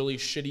down a really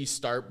shitty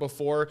start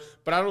before,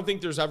 but I don't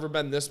think there's ever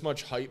been this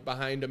much hype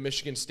behind a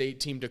Michigan State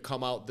team to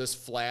come out this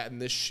flat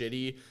and this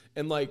shitty.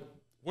 And like,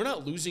 we're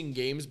not losing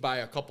games by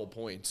a couple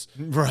points.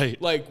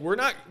 Right. Like, we're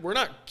not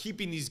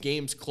keeping these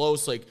games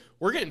close. Like,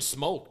 we're getting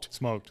smoked.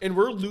 And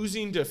we're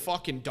losing to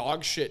fucking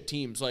dog shit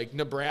teams like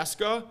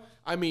Nebraska.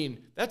 I mean,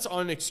 that's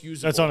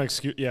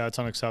unexcusable. Yeah, it's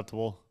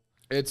unacceptable.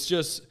 It's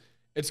just,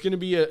 it's gonna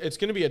be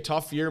a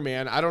tough year,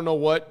 man. I don't know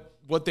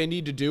what they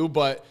need to do,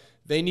 but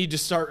they need to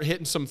start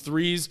hitting some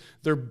threes.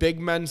 Their big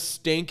men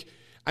stink.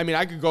 I mean,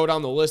 I could go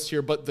down the list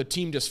here, but the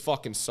team just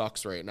fucking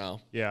sucks right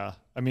now. Yeah.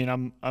 I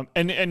mean,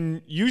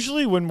 and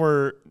usually when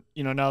we're,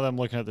 now that I'm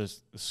looking at the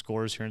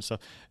scores here and stuff,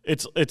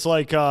 it's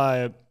like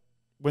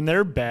when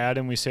they're bad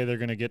and we say they're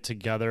going to get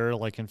together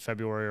like in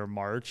February or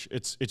March,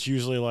 it's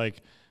usually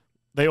like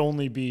they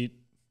only beat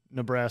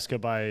Nebraska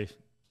by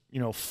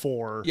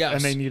 4, yes,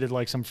 and they needed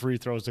like some free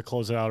throws to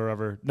close it out or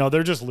whatever. No,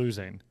 they're just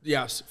losing.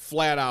 Yes,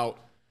 flat out.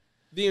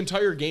 The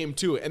entire game,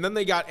 too. And then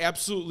they got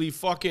absolutely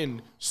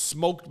fucking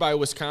smoked by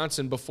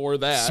Wisconsin before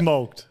that.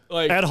 Smoked.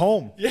 Like, at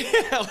home.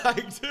 Yeah,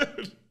 like,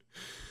 dude.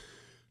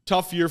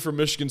 Tough year for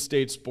Michigan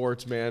State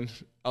sports, man.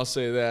 I'll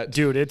say that.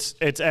 Dude, it's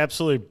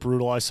absolutely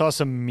brutal. I saw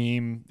some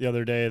meme the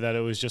other day that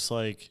it was just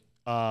like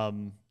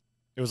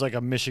it was like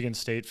a Michigan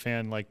State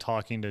fan like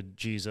talking to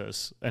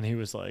Jesus, and he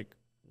was like,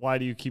 "Why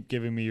do you keep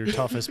giving me your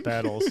toughest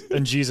battles?"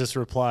 And Jesus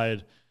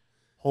replied,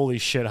 "Holy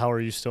shit, how are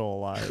you still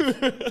alive?"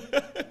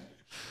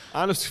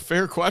 Honest,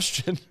 fair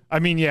question. I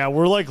mean, yeah,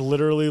 we're like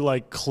literally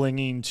like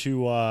clinging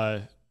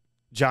to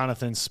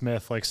Jonathan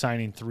Smith, like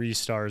signing 3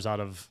 stars out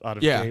of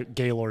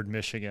Gaylord,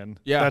 Michigan.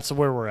 Yeah, that's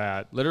where we're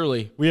at.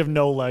 Literally, we have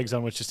no legs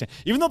on which to stand.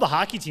 Even though the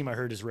hockey team I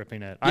heard is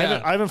ripping it. Yeah.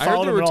 I haven't followed them at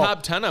all. They were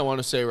top 10, I want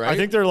to say, right? I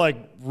think they're like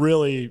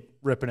really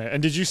ripping it.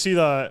 And did you see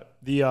the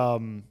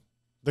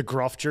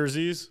Gruff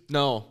jerseys?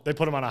 No, they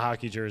put them on a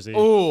hockey jersey.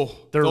 Oh,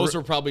 those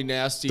are probably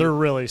nasty. They're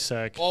really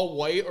sick. All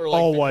white or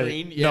like all the white.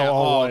 green? Yeah. No,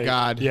 all oh white.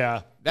 God.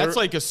 Yeah. That's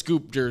like a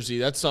scoop jersey.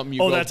 That's something you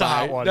go buy. Oh, that's a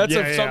hot one. That's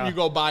something you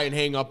go buy and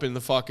hang up in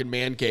the fucking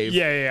man cave.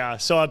 Yeah.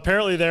 So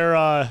apparently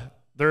they're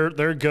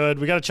good.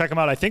 We got to check them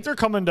out. I think they're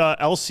coming to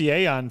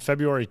LCA on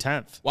February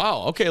 10th.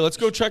 Wow. Okay, let's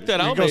go check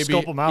that out. Maybe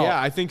scope them out. Yeah,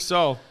 I think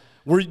so.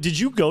 Did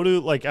you go to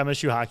like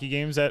MSU hockey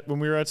games when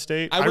we were at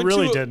State? I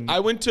really didn't. I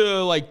went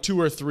to like 2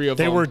 or 3 of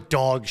them. They were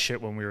dog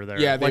shit when we were there.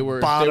 Yeah, they like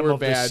were bottom of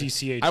bad. The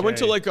CCHA. I went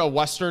to like a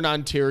Western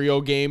Ontario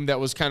game that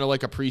was kind of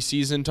like a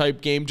preseason type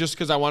game, just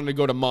because I wanted to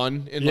go to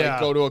MUN and like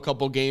go to a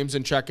couple games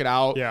and check it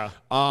out. Yeah.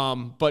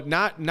 But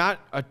not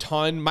a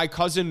ton. My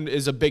cousin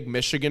is a big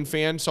Michigan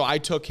fan, so I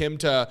took him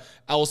to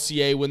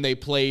LCA when they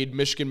played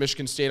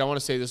Michigan State. I want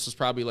to say this was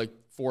probably like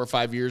 4 or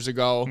 5 years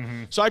ago.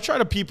 Mm-hmm. So I try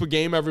to peep a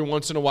game every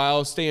once in a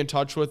while, stay in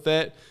touch with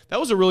it. That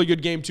was a really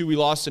good game too. We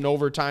lost in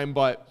overtime,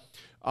 but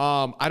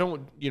I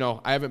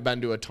haven't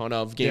been to a ton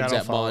of games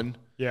at MUN.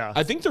 Yeah.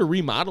 I think they're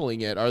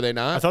remodeling it, are they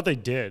not? I thought they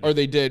did. Or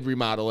they did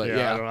remodel it.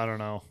 Yeah. I don't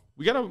know.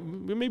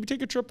 We maybe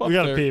take a trip up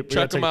there. Peep.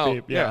 Check them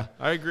out. Yeah,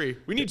 I agree.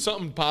 We need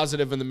something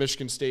positive in the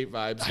Michigan State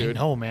vibes, dude. I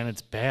know, man.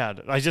 It's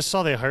bad. I just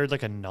saw they hired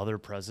like another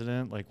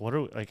president. Like, I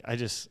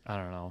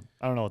don't know.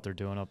 I don't know what they're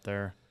doing up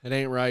there. It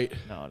ain't right.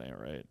 No, it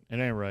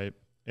ain't right.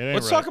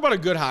 Let's talk about a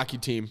good hockey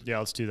team. Yeah,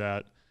 let's do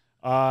that.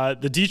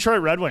 The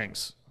Detroit Red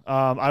Wings.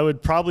 I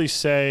would probably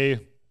say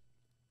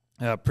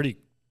pretty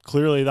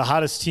clearly the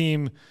hottest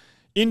team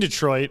in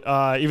Detroit,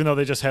 even though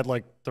they just had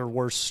like their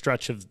worst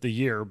stretch of the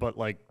year, but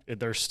like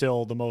they're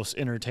still the most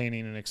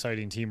entertaining and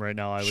exciting team right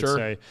now, I would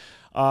say.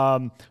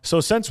 So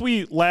since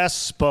we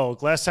last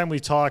time we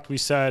talked, we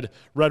said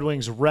Red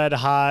Wings red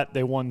hot.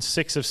 They won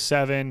 6 of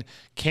 7.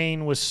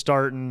 Kane was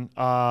starting.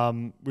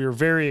 We were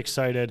very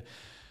excited.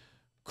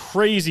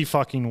 Crazy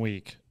fucking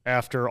week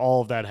after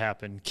all of that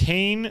happened.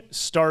 Kane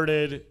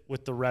started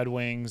with the Red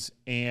Wings,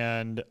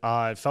 and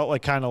it felt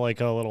like kind of like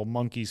a little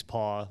monkey's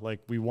paw. Like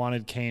we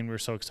wanted Kane. We were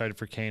so excited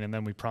for Kane, and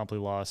then we promptly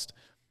lost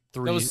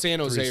 3. That was San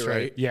Jose,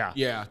 right? Yeah.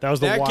 Yeah.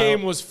 That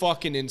game was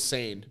fucking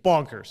insane.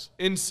 Bonkers.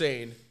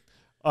 Insane.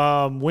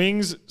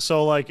 Wings,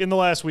 so like in the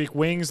last week,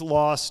 Wings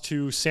lost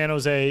to San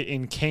Jose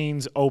in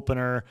Kane's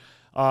opener,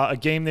 a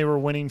game they were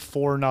winning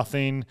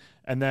 4-0,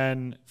 and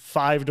then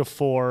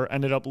 5-4,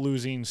 ended up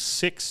losing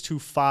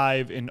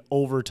 6-5 in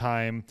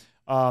overtime.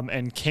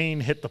 And Kane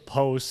hit the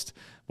post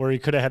where he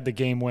could have had the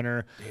game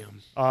winner.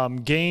 Damn.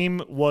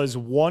 Game was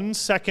 1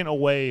 second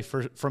away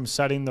from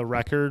setting the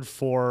record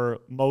for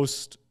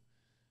most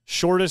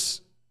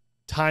shortest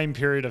time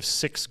period of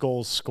 6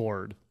 goals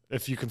scored,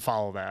 if you can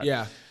follow that.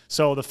 Yeah.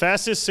 So the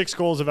fastest 6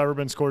 goals have ever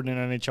been scored in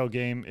an NHL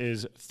game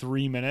is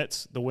 3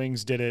 minutes. The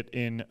Wings did it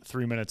in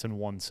 3 minutes and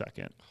 1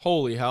 second.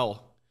 Holy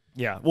hell.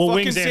 Yeah. Well, fucking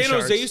Wings and San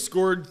Jose Sharks.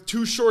 scored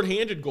 2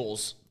 shorthanded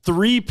goals.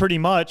 3 pretty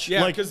much.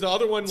 Yeah, because the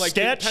other one, like,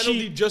 the penalty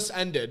sheet, just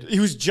ended.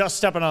 He was just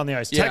stepping on the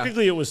ice. Yeah.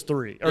 Technically, it was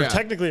 3. Or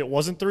technically, it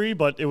wasn't 3,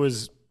 but it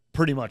was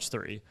pretty much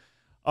 3.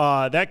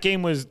 That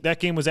game was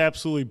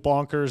absolutely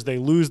bonkers. They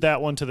lose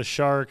that one to the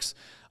Sharks.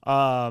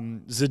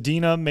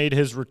 Zadina made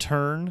his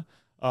return.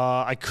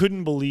 I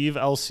couldn't believe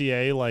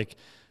LCA like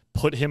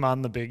put him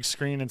on the big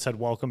screen and said,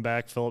 "Welcome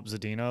back, Philip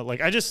Zadina."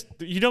 Like,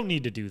 you don't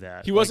need to do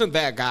that. He wasn't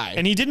that guy.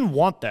 And he didn't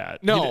want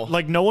that. No.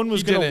 Like, no one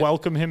was going to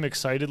welcome him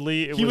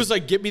excitedly. He was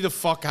like, get me the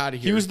fuck out of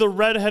here. He was the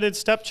redheaded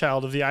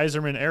stepchild of the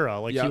Yzerman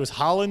era. Like, he was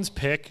Holland's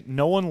pick.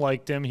 No one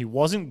liked him. He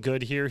wasn't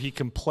good here. He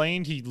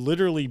complained. He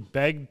literally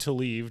begged to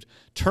leave,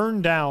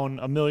 turned down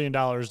 $1 million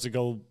to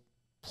go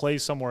play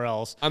somewhere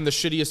else. On the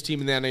shittiest team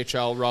in the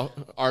NHL,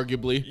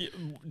 arguably.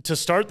 To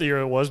start the year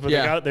it was,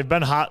 but they've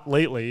been hot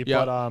lately.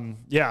 Yep.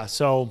 But,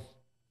 so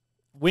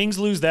Wings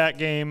lose that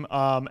game.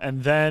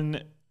 And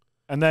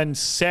then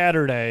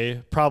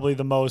Saturday, probably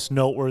the most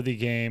noteworthy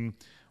game.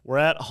 We're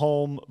at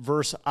home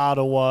versus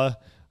Ottawa.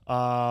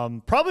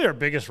 Probably our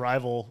biggest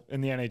rival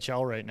in the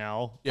NHL right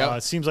now. Yep.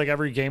 It seems like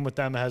every game with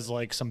them has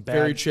like some bad,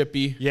 very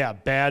chippy. Yeah,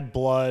 bad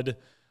blood.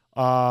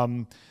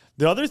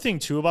 The other thing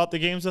too about the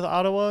games with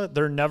Ottawa,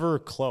 they're never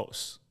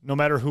close, no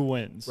matter who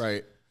wins.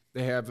 Right.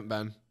 They haven't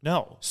been.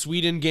 No.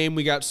 Sweden game,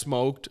 we got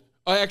smoked.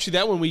 Oh, actually,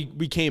 that one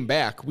we came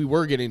back. We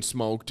were getting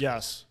smoked.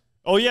 Yes.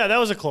 Oh, yeah, that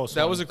was a close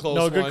one. That was a close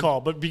one. No, good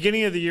call. But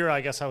beginning of the year,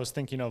 I guess I was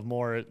thinking of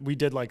more. We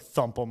did, like,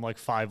 thump them, like,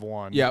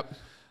 5-1. Yep.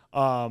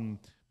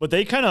 But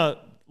they kind of,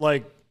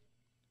 like,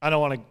 I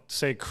don't want to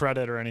say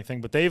credit or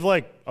anything, but they've,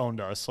 like, owned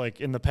us. Like,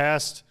 in the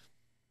past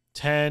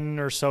 10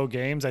 or so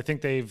games, I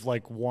think they've,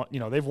 like, won,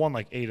 they've won,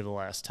 like, 8 of the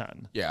last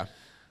 10. Yeah.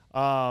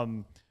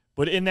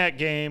 But in that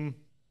game,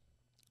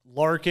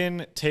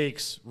 Larkin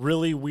takes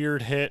really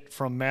weird hit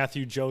from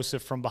Matthew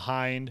Joseph from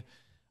behind.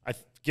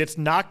 Gets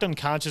knocked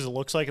unconscious, it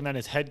looks like, and then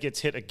his head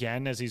gets hit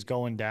again as he's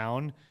going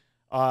down.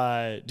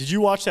 Did you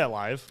watch that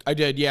live? I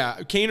did, yeah.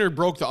 Kaner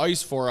broke the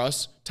ice for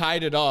us,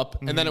 tied it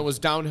up, and then it was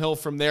downhill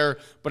from there.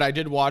 But I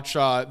did watch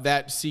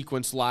that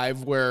sequence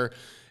live where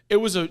it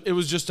was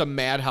just a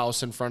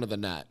madhouse in front of the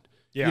net.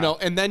 Yeah.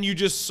 And then you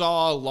just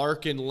saw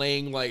Larkin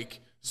laying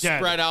like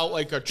spread out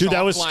like a chalk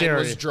line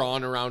was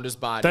drawn around his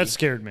body. That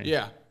scared me.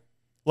 Yeah.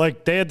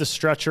 Like, they had the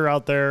stretcher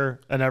out there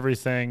and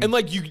everything. And,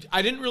 like,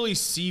 I didn't really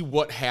see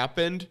what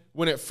happened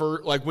when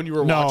when you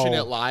were watching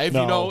it live,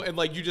 And,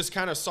 like, you just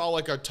kind of saw,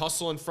 like, a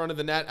tussle in front of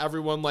the net.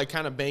 Everyone, like,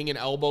 kind of banging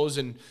elbows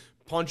and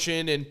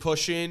punching and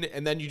pushing.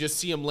 And then you just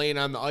see him laying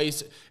on the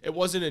ice. It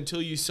wasn't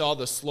until you saw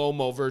the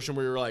slow-mo version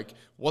where you were like,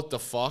 what the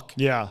fuck?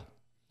 Yeah.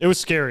 It was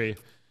scary.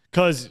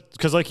 Because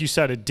like you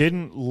said, it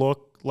didn't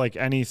look like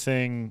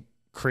anything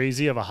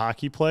crazy of a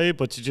hockey play.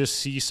 But to just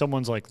see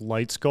someone's, like,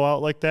 lights go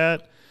out like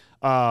that.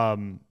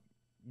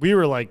 We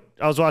were like,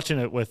 I was watching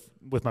it with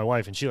my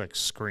wife and she like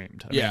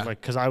screamed. I mean, like,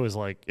 cause I was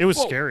like, it was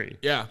scary.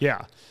 Yeah.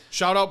 Yeah.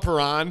 Shout out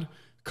Perron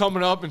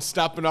coming up and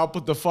stepping up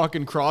with the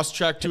fucking cross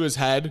check to his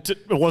head.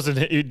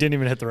 It didn't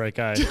even hit the right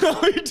guy. No,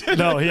 he didn't.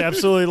 No, he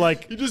absolutely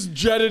like, he just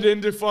jetted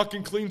in to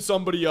fucking clean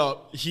somebody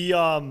up.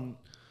 And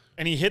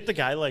he hit the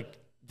guy like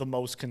the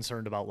most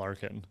concerned about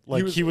Larkin.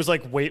 Like he was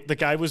like, the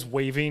guy was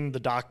waving the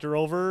doctor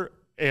over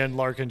and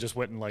Larkin just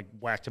went and like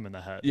whacked him in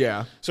the head.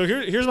 Yeah. So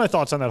here's my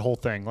thoughts on that whole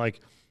thing.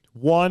 Like,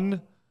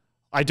 one,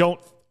 I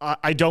don't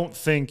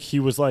think he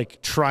was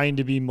like trying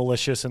to be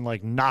malicious and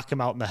like knock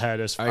him out in the head.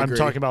 I'm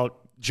talking about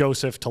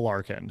Joseph to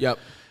Larkin. Yep.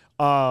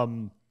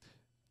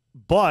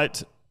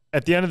 But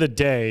at the end of the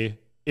day,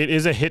 it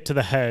is a hit to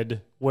the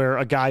head where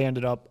a guy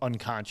ended up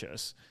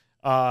unconscious.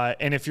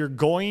 And if you're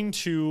going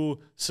to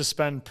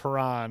suspend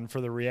Perron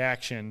for the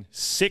reaction,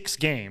 6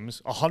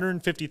 games,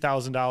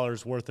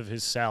 $150,000 worth of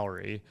his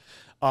salary,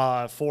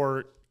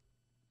 for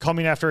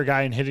coming after a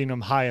guy and hitting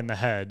him high in the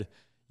head,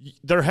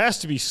 there has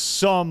to be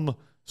some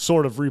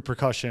sort of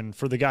repercussion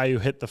for the guy who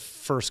hit the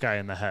first guy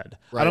in the head.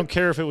 Right. I don't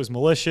care if it was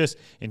malicious,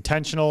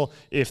 intentional,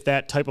 if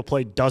that type of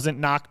play doesn't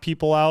knock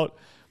people out.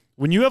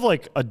 When you have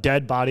like a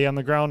dead body on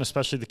the ground,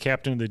 especially the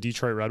captain of the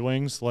Detroit Red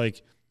Wings,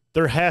 like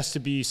there has to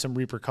be some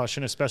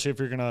repercussion, especially if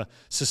you're going to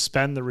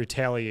suspend the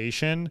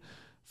retaliation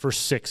for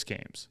 6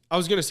 games. I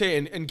was going to say,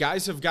 and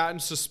guys have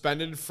gotten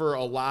suspended for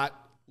a lot,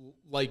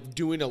 like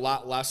doing a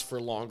lot less for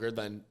longer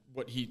than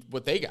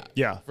what they got.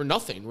 Yeah. For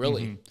nothing,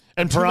 really. Mm-hmm.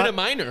 And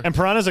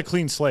Perron is a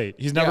clean slate.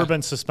 He's never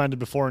been suspended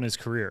before in his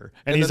career.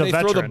 And he's a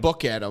veteran. They throw the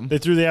book at him. They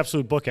threw the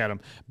absolute book at him.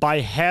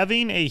 By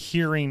having a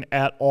hearing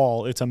at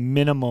all, it's a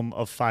minimum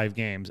of 5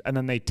 games. And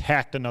then they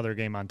tacked another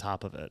game on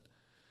top of it.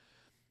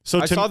 So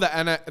I saw the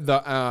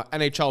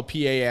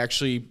NHLPA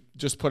actually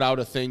just put out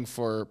a thing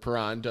for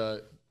Perron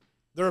to...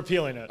 They're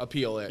appealing it.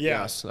 Appeal it.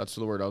 Yeah. Yes, that's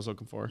the word I was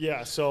looking for.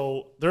 Yeah,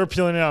 so they're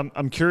appealing it.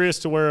 I'm curious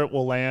to where it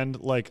will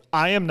land. Like,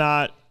 I am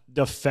not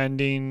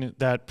defending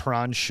that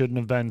Perron shouldn't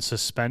have been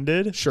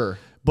suspended. Sure.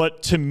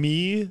 But to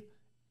me,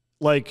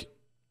 like,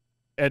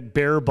 at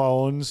bare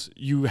bones,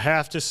 you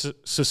have to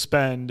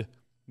suspend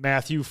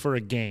Matthew for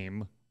a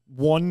game.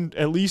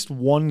 At least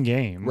one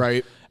game.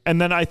 Right. And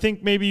then I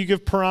think maybe you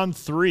give Perron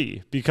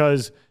 3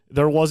 because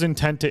there was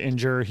intent to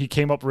injure. He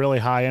came up really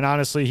high, and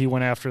honestly, he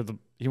went after the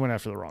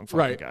wrong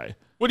fucking guy.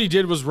 What he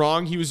did was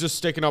wrong. He was just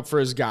sticking up for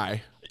his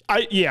guy.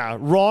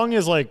 Wrong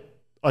is like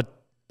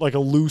like a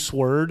loose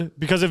word,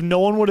 because if no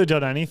one would have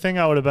done anything,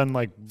 I would have been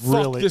like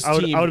really, this I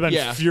would team. have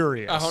been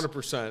furious.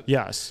 100%.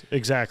 Yes,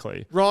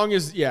 exactly. Wrong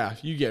is,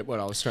 you get what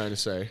I was trying to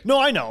say. No,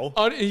 I know.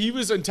 He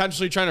was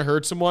intentionally trying to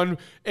hurt someone.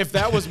 If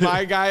that was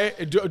my guy,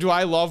 do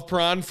I love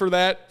Perron for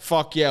that?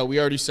 Fuck yeah, we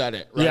already said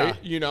it, right? Yeah.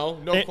 You know,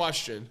 no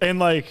question. And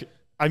like,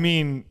 I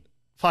mean,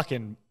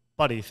 fucking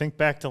buddy, think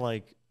back to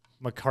like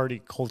McCarty,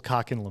 Cold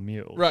Cock, and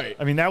Lemieux. Right.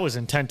 I mean, that was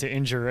intent to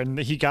injure, and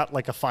he got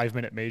like a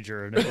 5-minute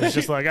major, and it was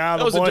just like,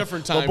 that was a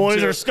different time. The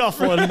boys too. are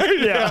scuffling.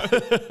 Yeah.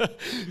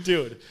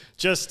 Dude,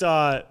 just,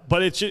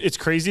 but it's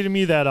crazy to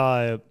me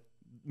that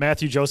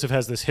Matthew Joseph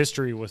has this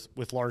history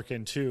with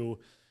Larkin, too.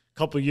 A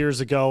couple of years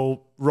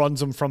ago,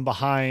 runs him from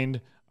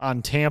behind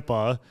on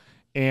Tampa,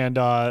 and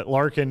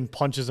Larkin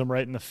punches him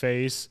right in the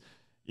face.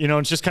 You know,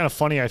 it's just kind of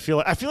funny. I feel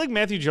like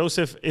Matthew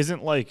Joseph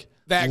isn't like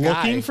that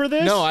looking guy. for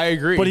this. No, I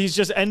agree. But he's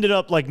just ended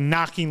up like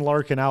knocking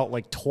Larkin out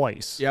like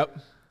twice. Yep.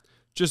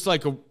 Just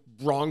like a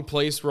wrong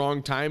place,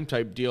 wrong time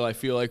type deal, I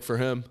feel like, for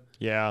him.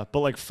 Yeah, but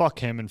like fuck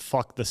him and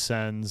fuck the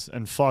Sens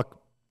and fuck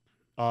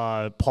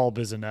Paul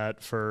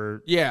Bissonnette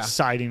for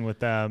siding with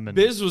them. And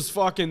Biz was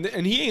fucking,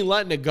 and he ain't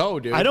letting it go,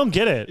 dude. I don't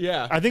get it.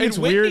 Yeah. I think it's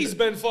weird. Whitney's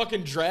been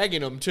fucking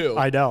dragging him too.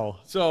 I know.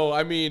 So,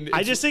 I mean.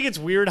 I just think it's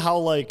weird how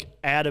like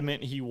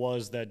adamant he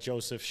was that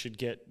Joseph should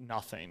get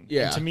nothing.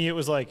 Yeah. And to me, it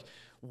was like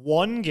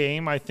one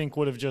game I think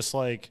would have just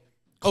like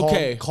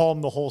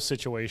calmed the whole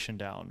situation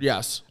down.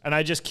 Yes. And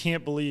I just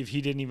can't believe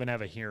he didn't even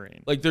have a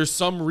hearing. Like there's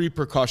some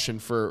repercussion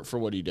for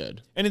what he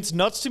did. And it's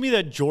nuts to me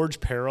that George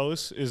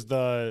Peros is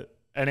the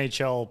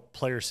NHL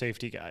player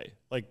safety guy,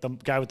 like the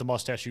guy with the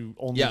mustache who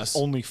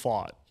only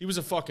fought. He was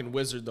a fucking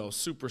wizard though,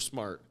 super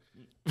smart.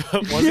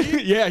 Was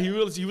he? Yeah, he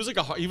was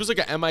like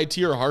an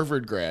MIT or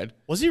Harvard grad.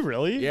 Was he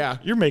really? Yeah.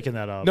 You're making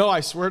that up. No,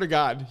 I swear to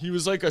God, he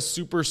was like a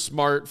super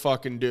smart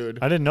fucking dude.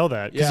 I didn't know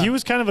that because he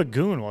was kind of a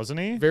goon, wasn't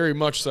he? Very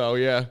much so.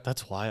 Yeah.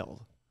 That's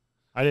wild.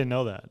 I didn't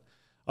know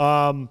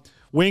that.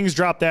 Wings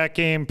dropped that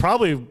game,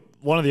 probably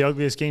one of the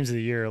ugliest games of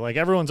the year. Like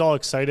everyone's all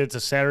excited. It's a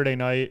Saturday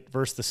night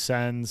versus the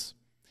Sens.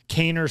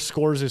 Kaner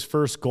scores his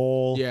first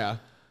goal. Yeah.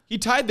 He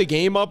tied the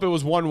game up. It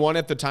was 1-1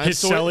 at the time. His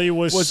celly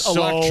was so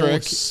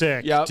electric.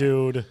 sick, Yep.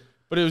 dude.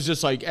 But it was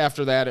just like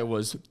after that, it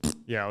was it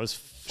was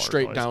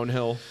straight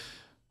downhill.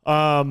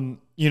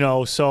 You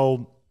know,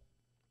 so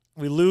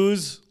we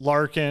lose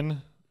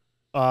Larkin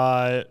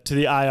to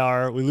the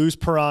IR. We lose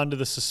Perron to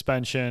the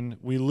suspension.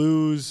 We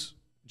lose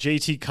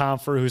JT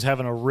Compher, who's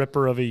having a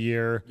ripper of a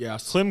year.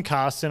 Yes. Klim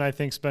Kostin, I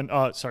think, it's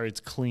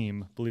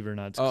Kleem. Believe it or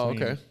not, it's Kleem.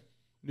 Okay.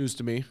 News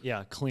to me.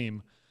 Yeah,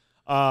 Kleem.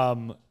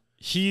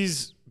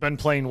 He's been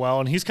playing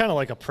well, and he's kind of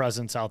like a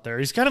presence out there.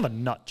 He's kind of a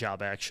nut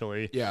job,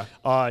 actually. Yeah.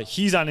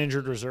 He's on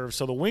injured reserve,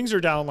 so the Wings are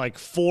down like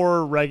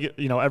 4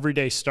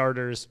 everyday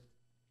starters,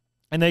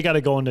 and they got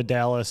to go into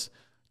Dallas.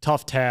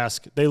 Tough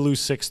task. They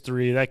lose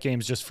 6-3. That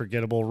game's just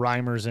forgettable.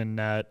 Reimer's in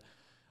net.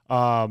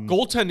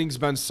 Goaltending's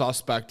been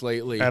suspect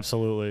lately.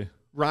 Absolutely.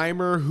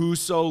 Reimer,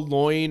 Husso,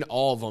 Loin,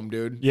 all of them,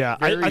 dude. Yeah,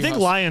 I think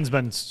Lyon's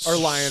been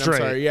straight. I'm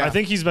sorry, yeah. I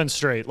think he's been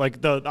straight.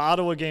 Like the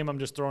Ottawa game, I'm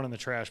just throwing in the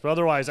trash. But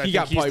otherwise, I think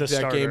got he's piped the that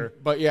starter. game.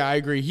 But yeah, I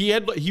agree.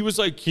 He was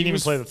like he didn't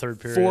even play the third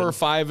period. 4 or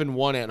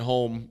 5-1 at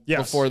home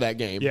before that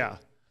game. Yeah.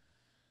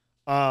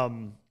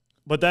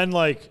 But then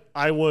like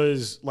I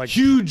was like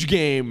huge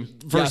game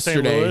versus St.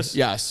 yesterday. Louis.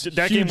 Yes,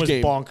 that game was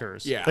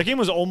bonkers. Yeah, that game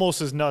was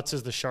almost as nuts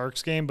as the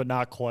Sharks game, but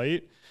not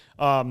quite.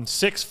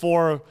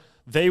 6-4.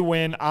 They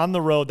win on the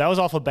road. That was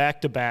off a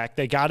back-to-back.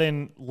 They got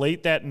in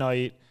late that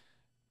night.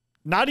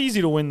 Not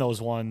easy to win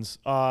those ones.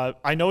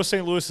 I know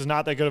St. Louis is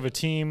not that good of a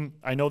team.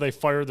 I know they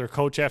fired their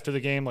coach after the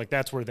game. Like,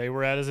 that's where they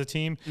were at as a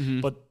team. Mm-hmm.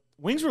 But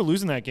Wings were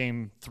losing that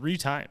game 3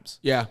 times.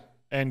 Yeah.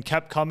 And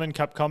kept coming.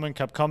 Joey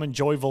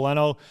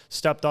Veleno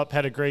stepped up,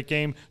 had a great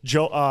game.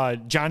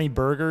 Johnny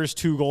Berger's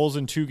 2 goals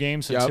in 2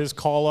 games since his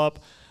call-up.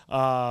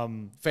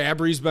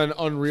 Fabry's been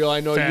unreal. I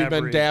know you've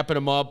been dapping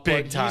him up.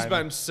 Big but time. He's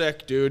been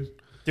sick, dude.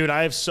 Dude,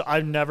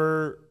 I've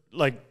never,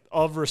 like,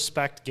 of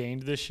respect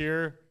gained this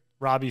year,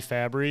 Robbie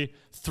Fabry,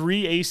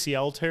 3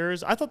 ACL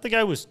tears. I thought the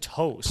guy was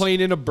toast.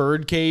 Playing in a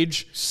bird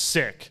cage.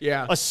 Sick.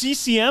 Yeah. A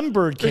CCM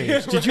bird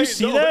cage. Did you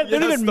see that? They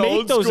don't even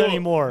make those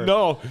anymore.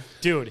 No.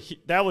 Dude,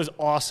 that was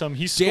awesome.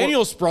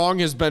 Daniel Sprong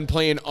has been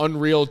playing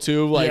unreal,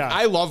 too. Like,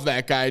 I love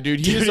that guy,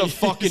 dude. He is a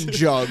fucking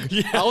jug.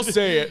 Yeah, I'll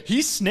say it.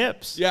 He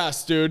snips.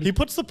 Yes, dude. He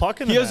puts the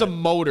puck in the net. He has a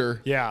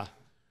motor. Yeah.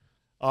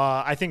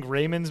 I think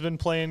Raymond's been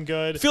playing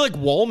good. I feel like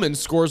Wallman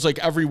scores like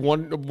every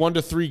 1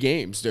 to 3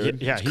 games,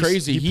 dude. Yeah, it's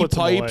crazy. He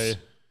pipes.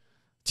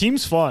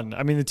 Team's fun.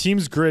 I mean, the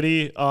team's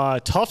gritty.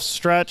 Tough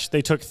stretch.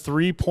 They took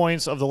 3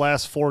 points of the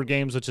last 4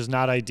 games, which is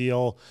not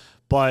ideal,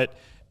 but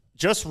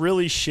just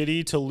really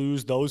shitty to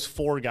lose those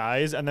 4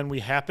 guys. And then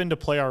we happen to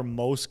play our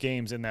most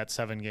games in that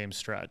 7-game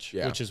stretch,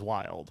 which is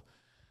wild.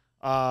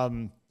 What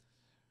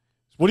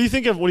do you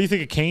think of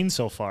Kane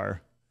so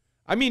far?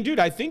 I mean, dude,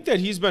 I think that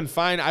he's been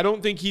fine. I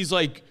don't think he's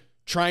like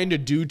trying to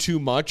do too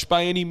much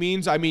by any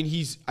means. I mean,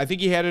 I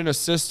think he had an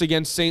assist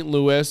against St.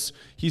 Louis.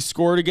 He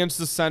scored against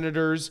the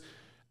Senators.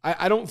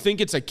 I don't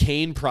think it's a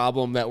Kane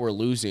problem that we're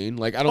losing.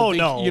 Like, I don't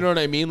think, no. You know what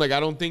I mean? Like, I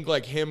don't think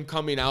like him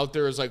coming out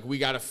there is like, we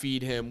got to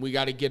feed him. We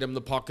got to get him the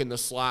puck in the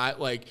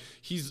slot. Like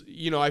he's,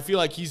 I feel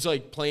like he's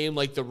like playing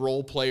like the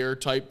role player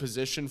type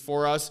position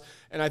for us.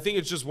 And I think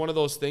it's just one of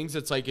those things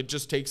that's like, it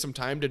just takes some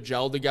time to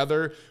gel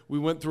together. We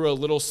went through a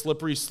little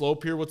slippery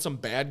slope here with some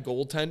bad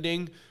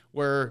goaltending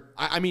where,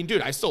 I mean,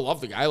 dude, I still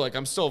love the guy. Like,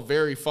 I'm still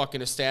very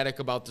fucking ecstatic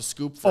about the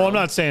scoop for him. I'm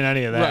not saying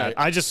any of that. Right.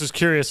 I just was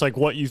curious, like,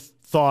 what you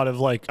thought of,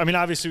 like, I mean,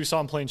 obviously we saw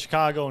him play in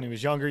Chicago when he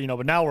was younger,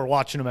 but now we're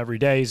watching him every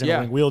day. He's in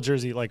a wheel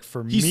jersey. Like,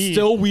 for me, he's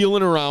still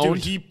wheeling around. Dude,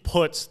 he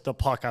puts the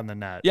puck on the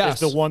net.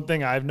 Yes. It's the one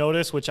thing I've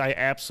noticed, which I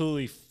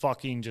absolutely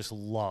fucking just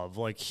love.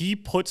 Like, he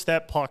puts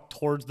that puck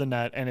towards the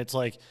net, and it's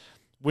like,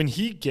 when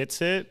he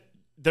gets it,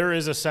 there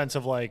is a sense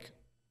of, like,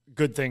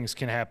 good things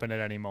can happen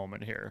at any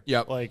moment here.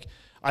 Yep. Like,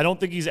 I don't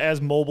think he's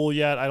as mobile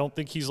yet. I don't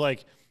think he's,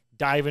 like,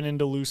 diving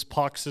into loose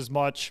pucks as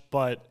much,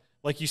 but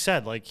like you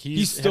said, like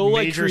he still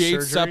like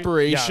creates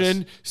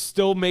separation, yes.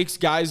 Still makes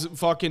guys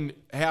fucking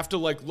have to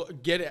like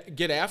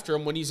get after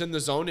him when he's in the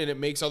zone, and it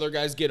makes other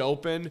guys get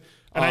open.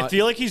 And I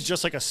feel like he's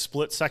just like a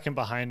split second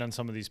behind on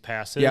some of these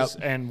passes. Yep.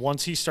 And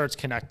once he starts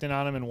connecting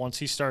on him, and once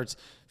he starts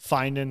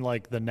finding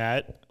like the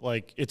net,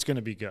 like it's going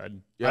to be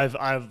good. Yep.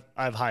 I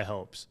have high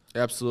hopes.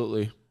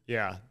 Absolutely.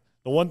 Yeah.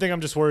 The one thing I'm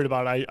just worried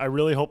about, I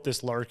really hope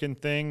this Larkin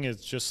thing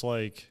is just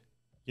like,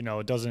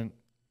 it doesn't.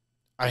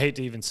 I hate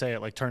to even say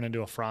it, like turn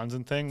into a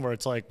Franzen thing where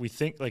it's like we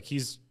think like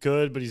he's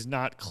good, but he's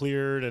not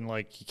cleared, and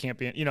like he can't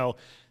be.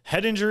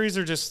 Head injuries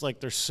are just like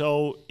they're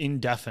so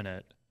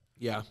indefinite.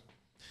 Yeah.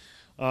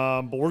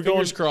 But we're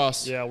Fingers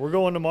crossed. Yeah, we're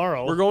going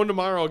tomorrow. We're going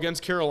tomorrow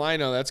against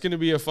Carolina. That's going to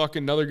be a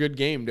fucking another good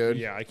game, dude.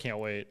 Yeah, I can't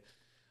wait.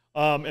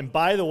 And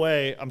by the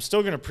way, I'm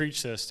still going to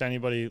preach this to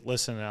anybody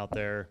listening out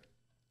there.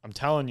 I'm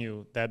telling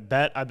you, that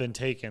bet I've been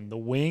taking, the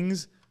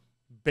Wings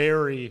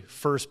bury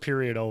first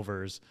period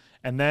overs.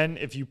 And then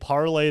if you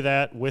parlay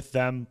that with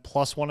them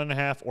plus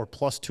 1.5 or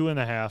plus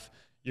 2.5,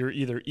 you're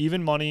either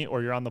even money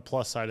or you're on the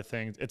plus side of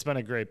things. It's been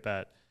a great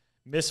bet.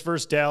 Miss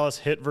versus Dallas,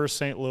 hit versus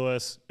St.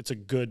 Louis. It's a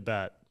good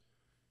bet.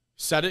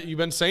 Said it. You've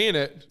been saying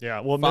it. Yeah.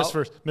 Well, miss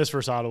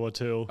versus Ottawa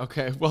too.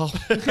 Okay. Well,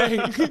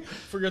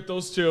 forget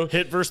those two.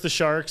 Hit versus the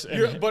Sharks.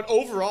 But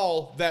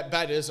overall, that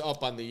bet is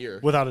up on the year,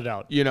 without a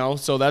doubt.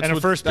 So that's and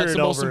a first period that's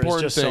the most over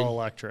important is just thing. so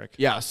electric.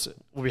 Yes.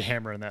 We'll be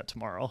hammering that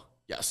tomorrow.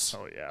 Yes.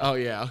 Oh yeah. Oh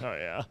yeah. Oh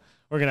yeah.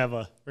 We're gonna have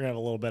a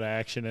little bit of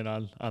action in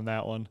on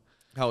that one.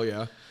 Hell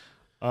yeah.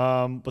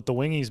 But the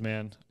Wingies,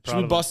 man. Should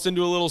we bust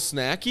into a little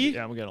snacky?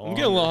 Yeah, I'm getting a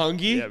little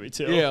hungry. Yeah, me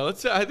too. Yeah,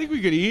 let's. I think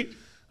we could eat.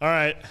 All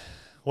right.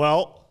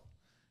 Well,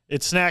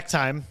 it's snack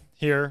time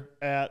here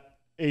at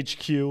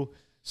HQ.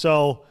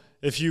 So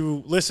if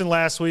you listened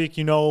last week,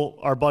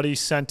 our buddy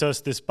sent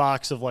us this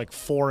box of like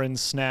foreign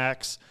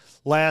snacks.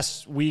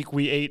 Last week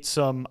we ate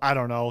some, I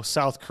don't know,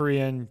 South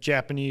Korean,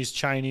 Japanese,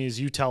 Chinese,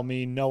 you tell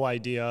me, no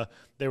idea.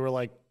 They were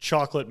like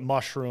chocolate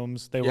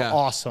mushrooms. They were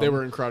awesome. They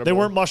were incredible. They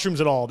weren't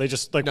mushrooms at all. They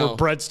just were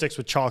breadsticks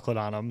with chocolate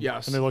on them.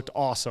 Yes. And they looked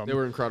awesome. They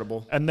were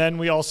incredible. And then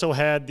we also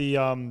had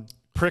the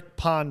Prick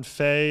Pon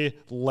Fay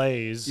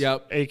Lays.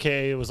 Yep.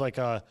 AKA it was like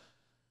a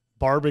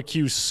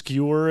barbecue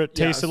skewer. It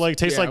tasted like. It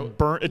tastes like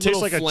burnt. It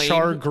tastes like flame. A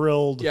char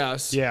grilled.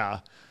 Yes. Yeah.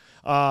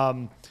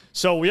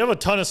 So we have a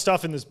ton of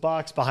stuff in this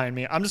box behind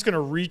me. I'm just gonna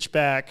reach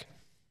back,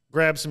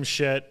 grab some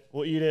shit.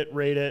 We'll eat it,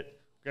 rate it,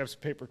 grab some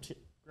paper tea.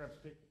 Grab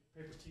some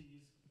paper teas.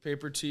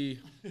 Paper tea.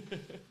 All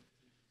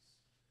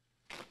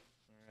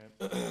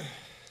right. Let's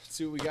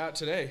see what we got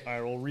today. All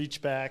right, we'll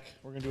reach back.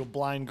 We're gonna do a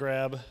blind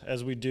grab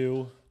as we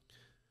do.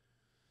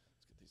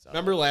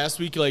 Remember last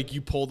week, like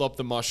you pulled up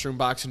the mushroom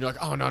box and you're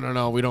like, "Oh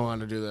no, we don't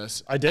want to do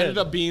this." I did. Ended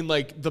up being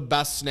like the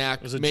best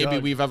snack maybe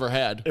we've ever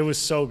had. It was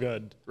so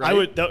good.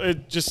 Right?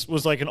 It just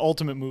was like an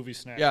ultimate movie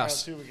snack. Yes. All right,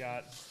 let's see what we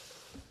got.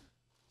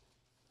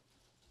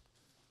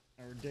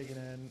 Now we're digging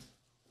in.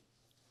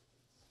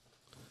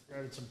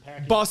 Grabbing some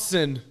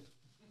packaging.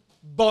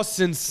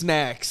 Bussin'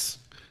 snacks.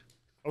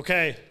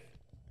 Okay.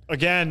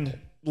 Again,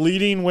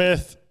 leading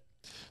with,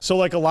 so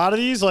like a lot of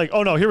these, like,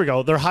 oh no, here we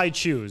go. They're high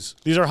chews.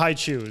 These are high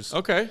chews.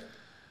 Okay.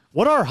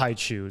 What are high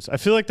chews? I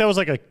feel like that was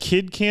like a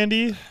kid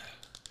candy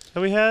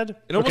that we had.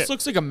 It almost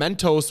looks like a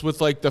Mentos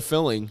with like the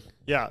filling.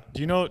 Yeah.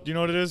 Do you know what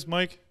it is,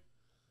 Mike?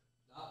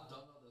 Don't know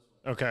this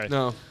one. Okay.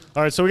 No.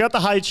 All right. So we got the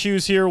high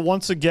chews here.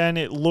 Once again,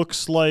 it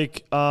looks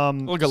like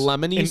Like a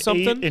lemony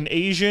something? an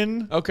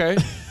Asian Okay.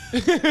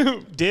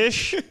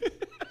 dish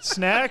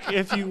snack,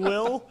 if you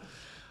will.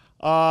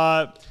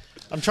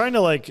 I'm trying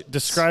to like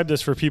describe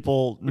this for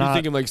people. Are you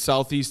thinking like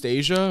Southeast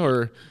Asia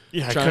or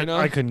China?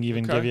 I couldn't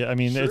even give you. I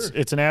mean,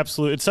 it's an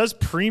absolute. It says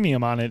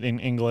premium on it in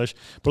English,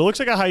 but it looks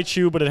like a high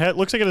chew. But it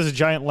looks like it has a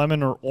giant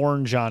lemon or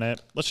orange on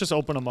it. Let's just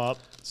open them up,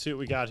 see what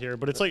we got here.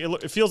 But it's like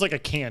it feels like a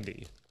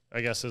candy,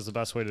 I guess is the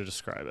best way to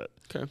describe it.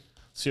 Okay. Let's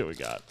see what we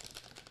got.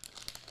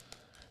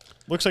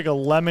 Looks like a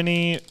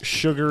lemony,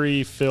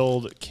 sugary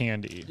filled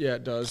candy. Yeah,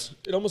 it does.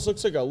 It almost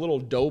looks like a little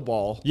dough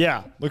ball.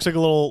 Yeah, looks like a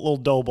little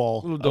dough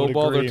ball. Little dough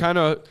ball.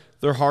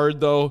 They're hard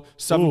though.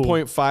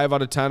 7.5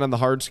 out of 10 on the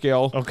hard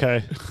scale.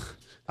 Okay.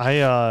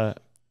 I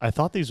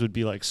thought these would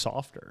be like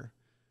softer.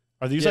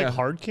 Are these like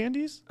hard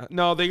candies?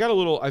 No, they got a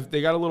little.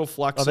 They got a little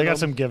flex. Oh, they in got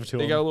them. some give to them.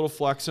 They got a little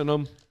flex in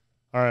them.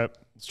 All right,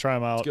 let's try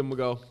them out. Let's give them a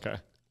go. Okay.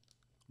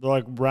 They're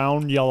like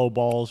round yellow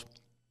balls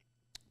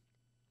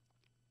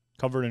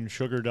covered in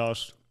sugar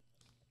dust.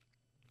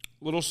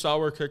 Little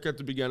sour kick at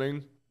the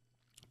beginning,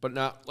 but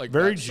not like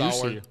very that juicy.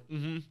 Sour.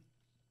 Mm-hmm.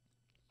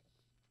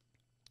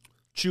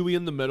 Chewy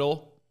in the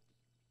middle.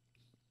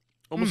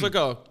 Almost like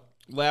a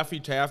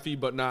Laffy Taffy,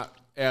 but not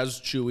as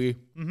chewy.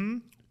 Mm-hmm.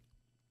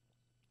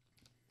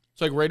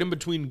 It's like right in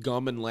between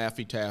gum and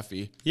Laffy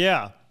Taffy.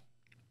 Yeah.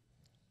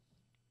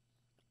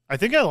 I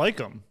think I like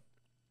them.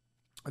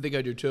 I think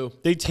I do too.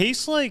 They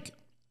taste like,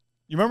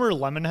 you remember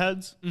lemon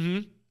heads?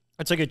 Mm-hmm.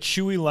 It's like a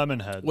chewy lemon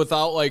head.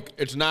 Without like,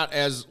 it's not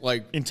as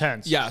like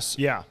intense. Yes.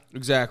 Yeah.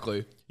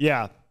 Exactly.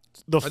 Yeah.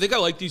 I think I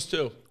like these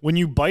too. When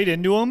you bite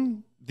into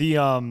them,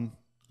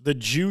 the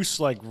juice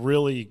like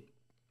really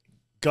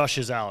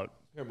gushes out.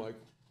 Here, Mike.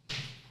 A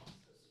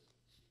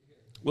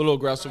little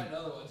aggressive.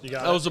 You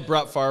got That was a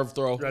Brett Favre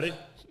throw. Ready?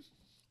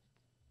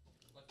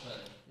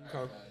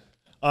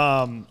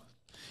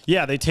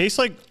 Yeah, they taste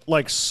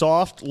like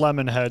soft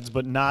lemon heads,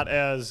 but not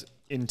as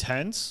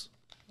intense,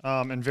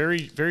 and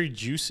very, very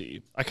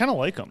juicy. I kind of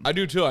like them. I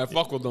do too. I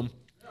fuck with them.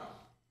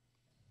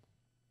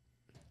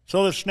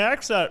 So the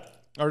snacks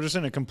that are just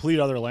in a complete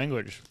other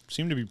language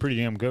seem to be pretty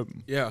damn good.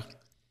 Yeah.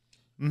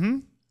 Mm-hmm.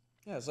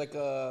 Yeah, it's like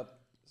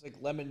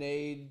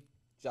lemonade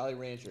Jolly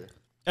Rancher.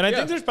 And I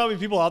think there's probably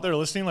people out there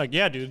listening like,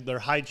 yeah, dude, they're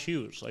high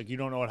chews. Like, you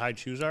don't know what high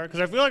chews are?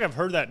 Because I feel like I've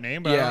heard that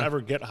name, but I don't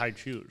ever get high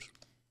chews.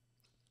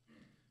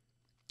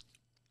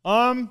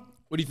 What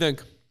do you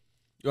think?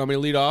 You want me to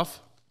lead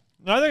off?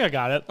 I think I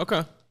got it.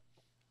 Okay.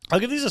 I'll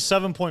give these a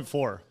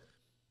 7.4.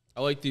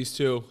 I like these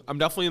too. I'm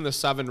definitely in the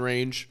 7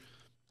 range.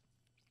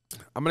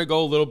 I'm gonna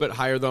go a little bit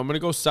higher though. I'm gonna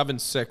go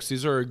 7.6.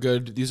 These are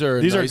good. These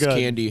are nice good.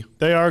 candy.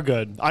 They are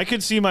good. I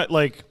could see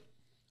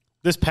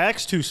this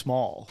pack's too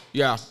small.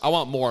 Yeah, I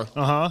want more.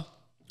 Uh-huh.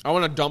 I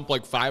want to dump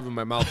like 5 in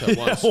my mouth at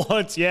once.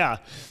 Once, yeah.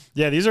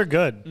 Yeah, these are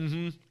good.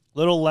 Mm-hmm.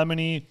 Little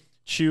lemony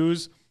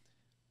chews.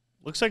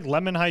 Looks like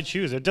lemon high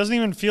chews. It doesn't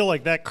even feel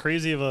like that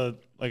crazy of a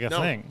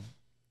thing.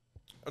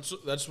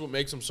 That's what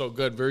makes them so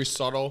good. Very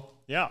subtle.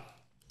 Yeah.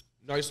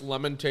 Nice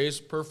lemon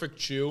taste. Perfect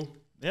chew.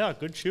 Yeah,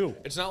 good chew.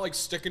 It's not like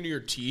sticking to your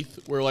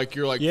teeth where like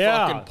you're like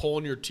Yeah. fucking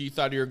pulling your teeth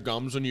out of your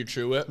gums when you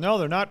chew it. No,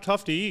 they're not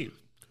tough to eat.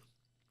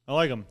 I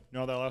like them. You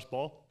know that last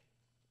ball?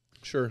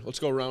 Sure. Let's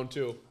go round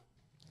 2.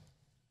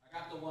 I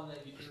got the one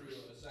that you threw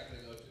a second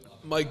ago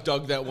too. Mike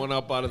dug that one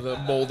up out of the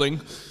molding.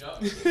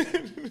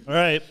 All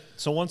right.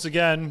 So once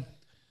again,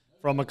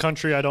 from a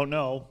country I don't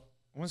know.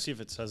 I want to see if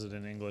it says it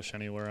in English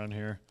anywhere on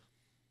here.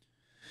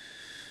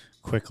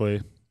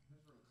 Quickly.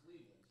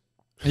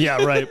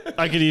 Yeah, right.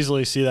 I could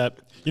easily see that.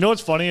 You know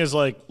what's funny is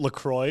like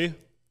LaCroix,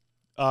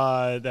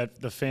 that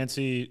the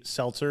fancy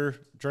seltzer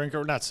drink,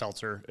 or not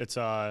seltzer. It's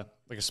like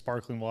a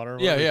sparkling water.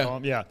 Yeah, whatever you yeah. call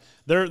 'em. Yeah.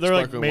 They're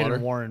like Sparkling made water.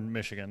 in Warren,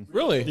 Michigan.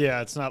 Really?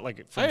 Yeah, it's not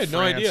like from I had no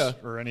France idea.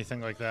 or anything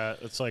like that.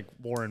 It's like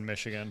Warren,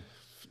 Michigan.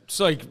 It's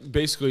like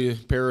basically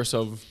Paris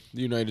of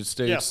the United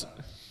States.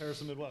 Yeah. Paris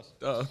and Midwest.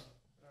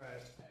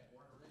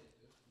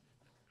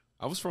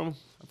 I'm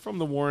from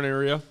the Warren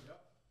area.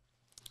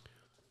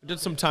 I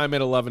did some time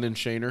at 11 in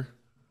Shaner.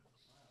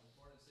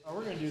 Oh,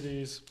 we're gonna do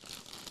these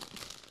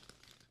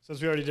since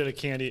we already did a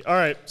candy. All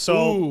right,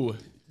 so Ooh,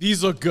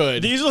 these look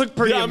good. these look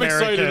pretty Yeah, I'm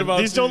American. excited about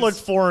these don't look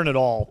these. foreign at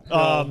all.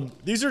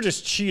 These are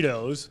just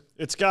Cheetos.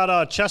 It's got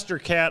a Chester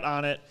Cat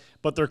on it,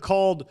 but they're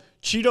called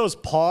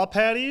Cheetos Paw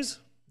Patties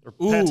or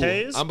Ooh,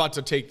 Patés, I'm about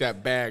to take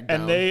that bag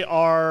down. and they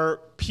are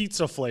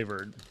pizza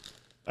flavored.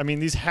 I mean,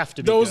 these have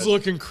to be. Those good.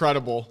 look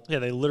incredible. Yeah,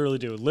 they literally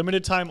do.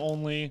 Limited time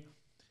only.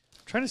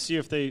 I'm trying to see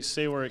if they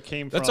say where it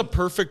came That's from. a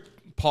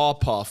perfect paw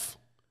puff.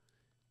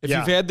 If Yeah.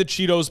 you've had the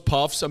Cheetos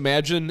Puffs,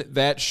 imagine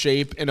that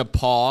shape in a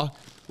paw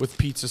with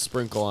pizza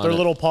sprinkle on They're it.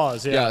 little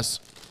paws. Yeah. Yes.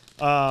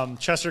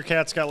 Chester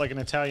Cat's got like an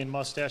Italian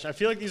mustache. I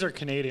feel like these are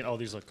Canadian. Oh,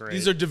 these look great.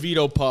 These are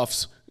Devito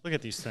Puffs. Look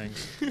at these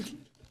things.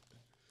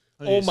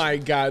 Oh my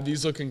God,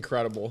 these look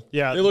incredible.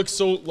 Yeah. They look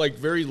so like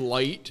very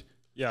light.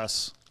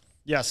 Yes.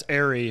 Yes,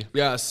 airy.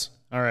 Yes.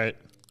 All right.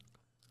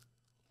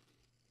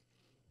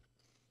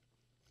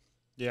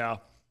 Yeah.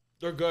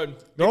 They're good.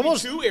 They're Maybe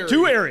almost too airy.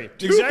 Too airy.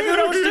 Exactly what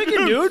I was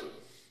thinking, dude.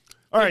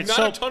 All right, Not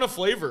so a ton of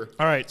flavor.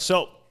 all right,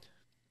 so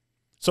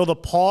the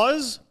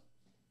paw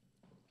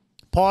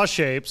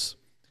shapes,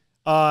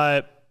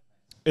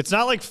 it's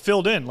not like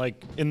filled in.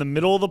 Like in the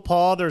middle of the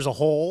paw, there's a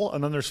hole,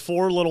 and then there's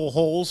 4 little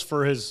holes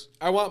for his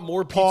I want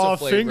more pizza paw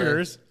flavor.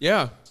 fingers.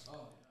 Yeah.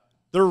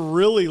 They're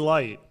really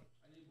light.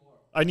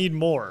 I need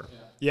more.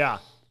 Yeah.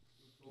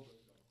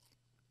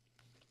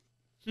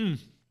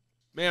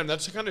 Man,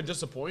 that's kind of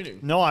disappointing.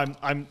 No,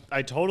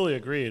 I totally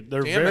agree.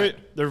 They're Damn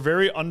they're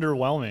very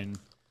underwhelming.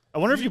 I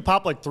wonder if you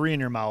pop like 3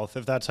 in your mouth,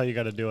 if that's how you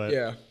got to do it.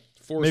 Yeah.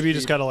 Force Maybe you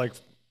just feed. got to like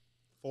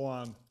full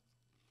on.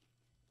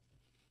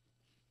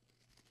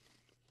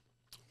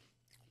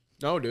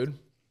 No, dude.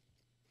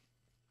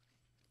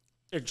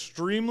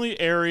 Extremely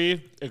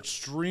airy,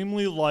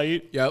 extremely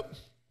light. Yep.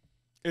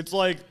 It's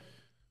like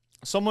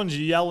someone's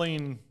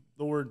yelling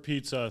the word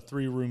pizza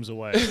 3 rooms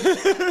away.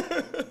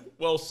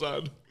 Well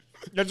said.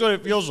 That's what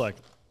it feels like.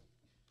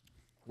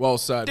 Well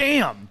said.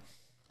 Damn.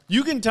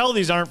 You can tell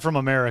these aren't from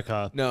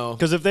America. No.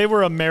 Because if they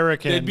were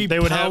American, They'd be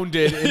would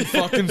pounded in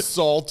fucking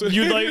salt.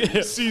 You'd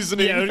like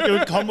seasoning. Yeah, it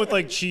would come with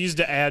like cheese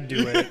to add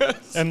to it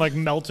and like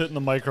melt it in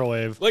the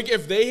microwave. Like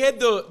if they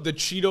had the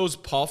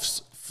Cheetos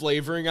Puffs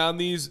flavoring on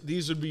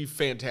these would be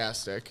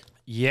fantastic.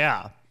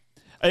 Yeah.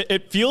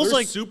 It feels They're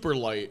like super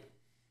light.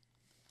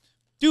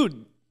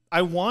 dude,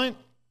 I want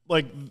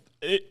like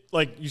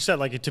you said,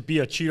 like it to be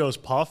a Cheetos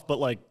Puff, but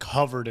like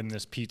covered in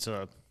this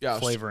pizza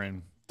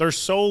flavoring. They're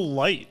so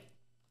light.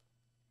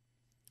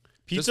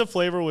 Pizza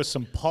flavor with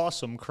some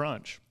possum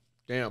crunch.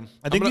 Damn.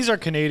 I think these are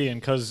Canadian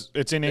because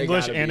it's in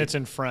English and it's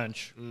in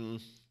French.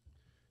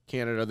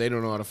 Canada, they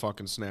don't know how to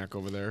fucking snack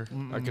over there.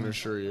 I can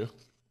assure you.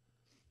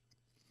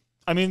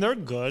 I mean, they're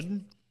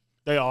good.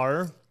 They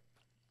are.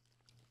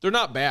 They're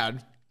not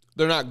bad.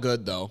 They're not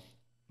good though.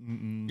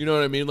 You know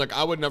what I mean? Like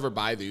I would never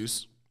buy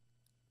these.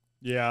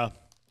 Yeah.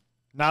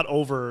 Not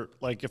over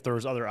like if there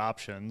was other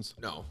options.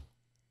 No.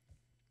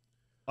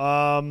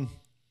 I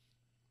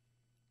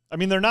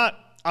mean, they're not.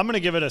 I'm gonna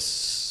give it a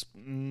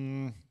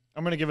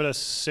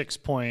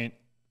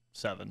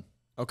 6.7.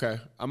 Okay.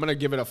 I'm gonna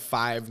give it a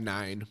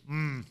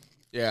 5.9.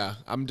 Yeah,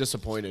 I'm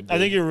disappointed. Dude. I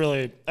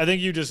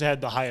think you just had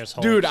the highest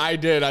hopes. Dude, I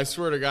did. I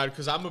swear to God,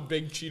 because I'm a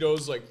big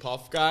Cheetos like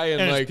puff guy,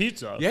 and it's like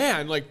pizza. Yeah,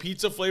 and like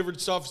pizza flavored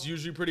stuff is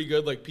usually pretty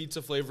good, like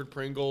pizza flavored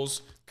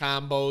Pringles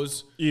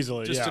combos,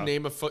 easily, just to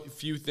name a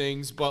few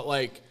things. But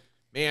like,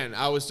 man,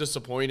 I was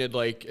disappointed.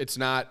 Like, it's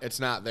not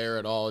there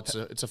at all. It's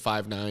a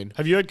 5.9.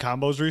 Have you had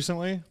combos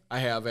recently? I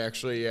have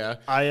actually, yeah.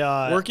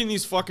 I working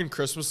these fucking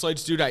Christmas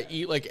lights, dude. I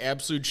eat like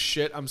absolute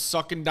shit. I'm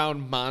sucking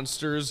down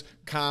Monsters,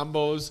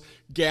 combos,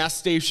 gas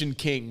station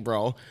king,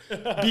 bro.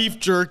 Beef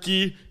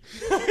jerky,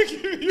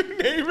 you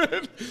name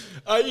it.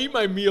 I eat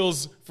my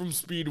meals from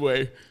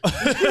Speedway.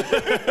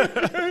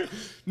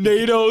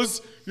 NATOs.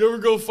 You ever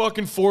go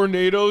fucking 4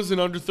 NATOs in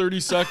under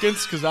 30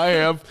 seconds? Because I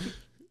have.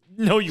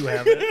 No, you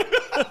haven't.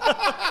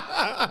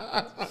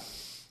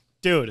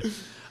 Dude,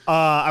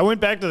 I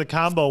went back to the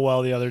combo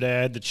well the other day.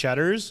 I had the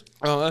cheddars.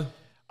 I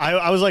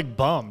was like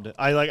bummed.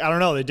 I don't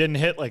know. They didn't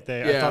hit like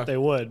I thought they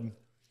would.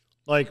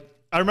 Like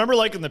I remember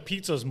liking the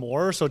pizzas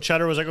more. So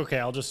cheddar was like, okay,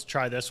 I'll just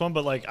try this one.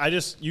 But like I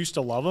just used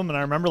to love them, and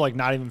I remember like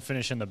not even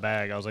finishing the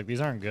bag. I was like,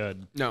 these aren't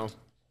good. No.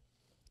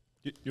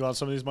 You want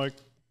some of these, Mike?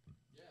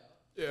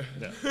 Yeah.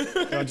 You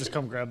want to just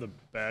come grab the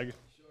bag?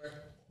 Sure.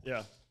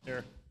 Yeah.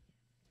 Here.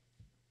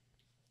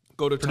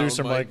 Go to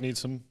Producer town, Mike needs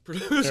some.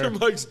 Producer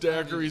Mike's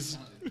daiquiris.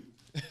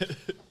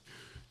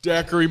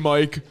 Daiquiri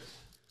Mike.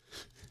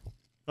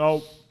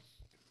 Oh.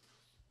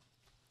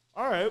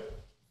 All right.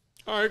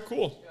 All right,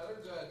 cool. Yeah, they're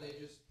good.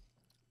 They're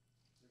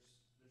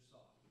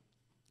soft.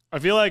 I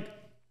feel like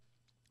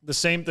the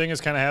same thing has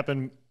kind of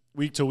happened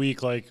week to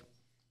week. Like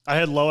I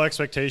had low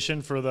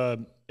expectation for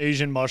the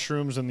Asian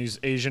mushrooms and these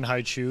Asian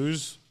high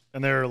chews,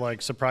 and they're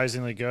like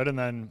surprisingly good. And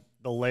then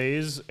the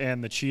Lay's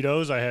and the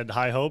Cheetos, I had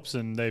high hopes,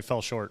 and they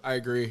fell short. I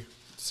agree.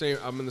 Same.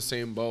 I'm in the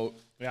same boat.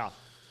 Yeah.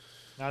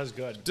 Not as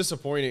good.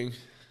 Disappointing.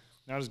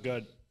 Not as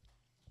good.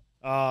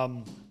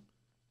 What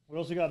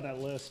else you got on that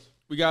list?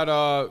 We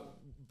got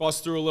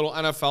bust through a little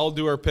NFL,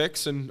 do our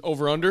picks and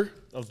over under.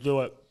 Let's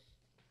do it.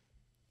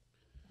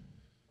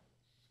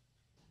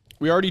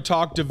 We already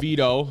talked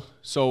Devito,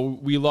 so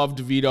we love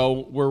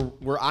Devito.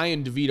 We're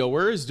eyeing Devito.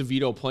 Where is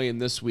Devito playing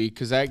this week?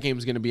 Because that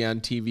game's going to be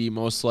on TV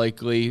most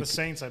likely. The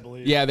Saints, I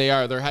believe. Yeah, they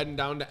are. They're heading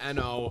down to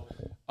NO.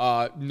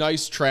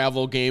 Nice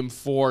travel game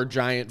for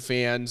Giant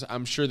fans.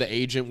 I'm sure the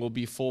agent will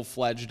be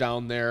full-fledged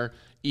down there,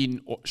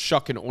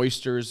 shucking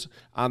oysters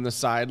on the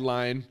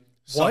sideline,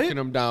 sucking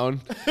them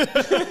down.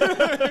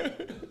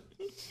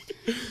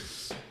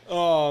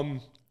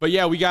 But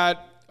yeah, we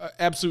got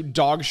absolute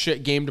dog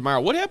shit game tomorrow.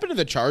 What happened to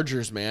the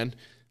Chargers, man?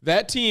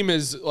 That team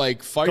is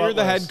like fire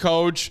the head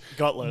coach.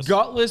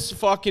 Gutless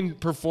fucking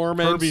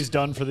performance. Herbie's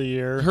done for the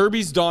year.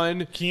 Herbie's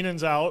done.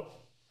 Keenan's out.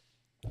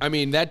 I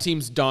mean, that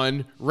team's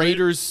done.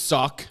 Raiders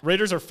suck.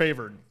 Raiders are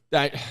favored.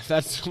 That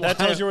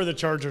tells you where the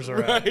Chargers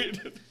are at.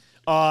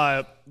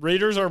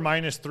 Raiders are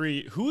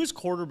 -3. Who is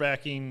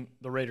quarterbacking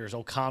the Raiders?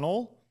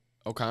 O'Connell?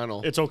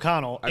 It's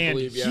O'Connell. I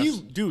believe,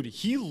 yes.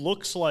 He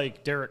looks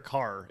like Derek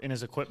Carr in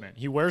his equipment.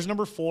 He wears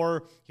number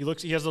 4.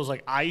 He has those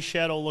like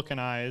eyeshadow looking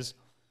eyes.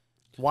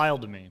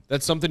 Wild to me.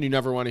 That's something you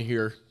never want to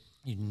hear.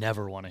 You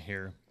never want to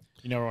hear.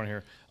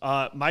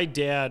 My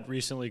dad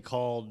recently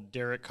called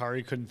Derek Carr.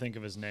 He couldn't think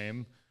of his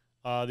name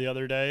the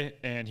other day,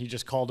 and he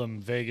just called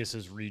him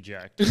Vegas's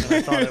reject. And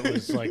I thought it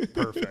was like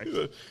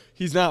perfect.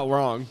 He's not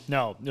wrong.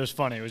 No, it was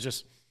funny. It was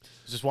just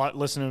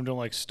listening to him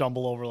like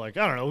stumble over like,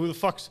 I don't know, who the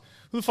fuck's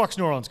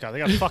New Orleans guy? They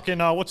got fucking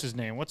what's his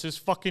name? What's his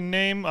fucking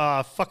name?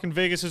 Fucking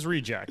Vegas's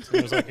reject. And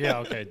I was like, yeah,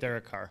 okay,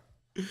 Derek Carr.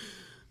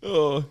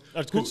 Oh,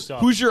 that's good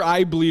stuff. Who's your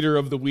eye bleeder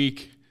of the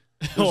week?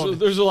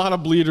 There's a lot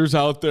of bleeders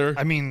out there.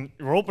 I mean,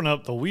 we're opening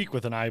up the week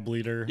with an eye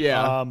bleeder.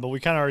 Yeah. But we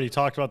kind of already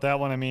talked about that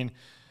one. I mean,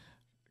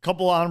 a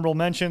couple honorable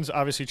mentions.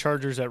 Obviously,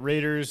 Chargers at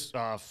Raiders.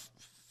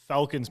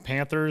 Falcons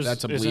Panthers.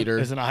 That's a bleeder.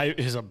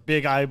 Is a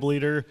big eye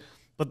bleeder.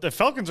 But the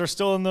Falcons are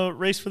still in the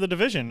race for the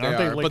division, aren't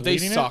they? Like, but they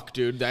leading suck,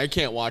 dude. I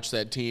can't watch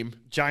that team.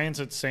 Giants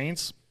at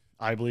Saints,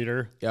 eye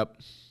bleeder. Yep.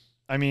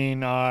 I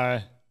mean,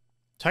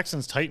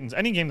 Texans Titans.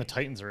 Any game the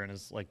Titans are in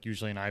is like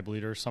usually an eye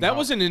bleeder. Somehow. That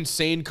was an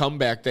insane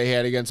comeback they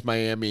had against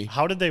Miami.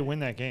 How did they win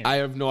that game? I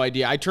have no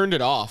idea. I turned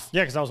it off.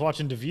 Yeah, because I was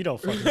watching Devito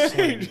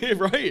fucking sling.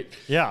 Right.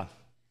 Yeah.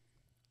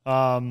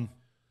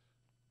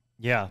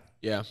 Yeah.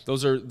 Yeah.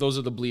 Those are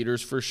the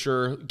bleeders for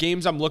sure.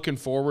 Games I'm looking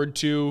forward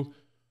to.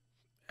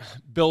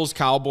 Bills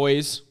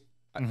Cowboys.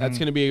 That's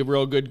going to be a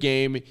real good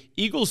game.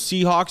 Eagles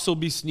Seahawks will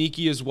be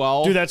sneaky as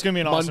well. Dude, that's going to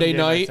be an awesome Monday game,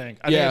 night. I think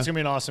it's going to be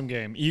an awesome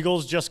game.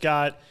 Eagles just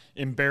got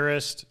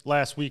embarrassed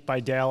last week by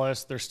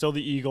Dallas. They're still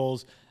the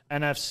Eagles.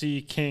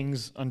 NFC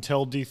Kings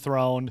until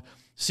dethroned.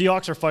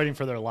 Seahawks are fighting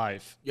for their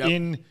life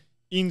in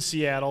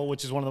Seattle,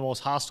 which is one of the most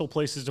hostile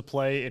places to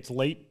play. It's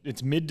late.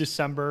 It's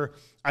mid-December.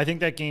 I think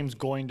that game's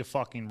going to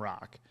fucking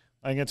rock.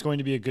 I think it's going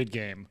to be a good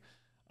game.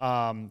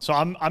 So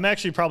I'm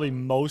actually probably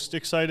most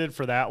excited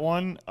for that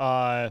one.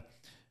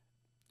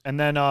 And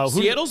then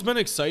Seattle's been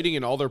exciting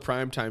in all their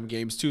primetime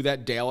games too.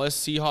 That Dallas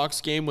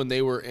Seahawks game when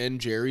they were in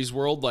Jerry's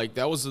World, like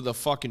that was the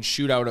fucking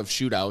shootout of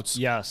shootouts.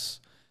 Yes.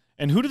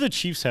 And who do the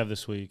Chiefs have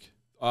this week?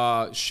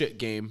 Shit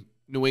game.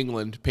 New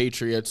England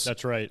Patriots.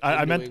 That's right.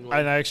 I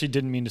actually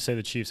didn't mean to say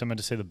the Chiefs. I meant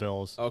to say the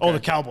Bills. Okay. Oh, the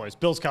Cowboys.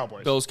 Bills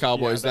Cowboys.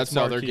 Yeah, that's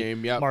another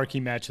game. Yeah. Marquee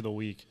match of the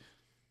week.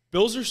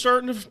 Bills are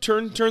starting to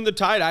turn the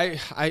tide.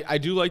 I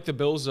do like the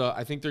Bills.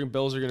 I think the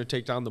Bills are going to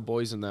take down the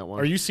boys in that one.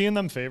 Are you seeing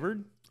them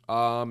favored?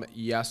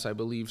 Yes, I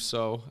believe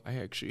so. I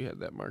actually had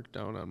that marked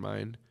down on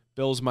mine.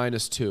 Bills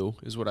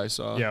 -2 is what I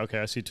saw. Yeah, okay.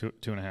 I see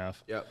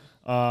 2.5. Yep.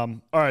 All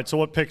right, so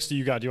what picks do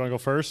you got? Do you want to go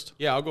first?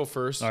 Yeah, I'll go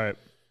first. All right.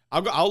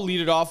 I'll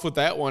lead it off with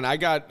that one.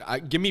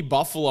 Give me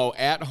Buffalo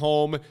at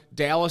home.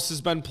 Dallas has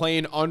been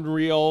playing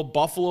unreal.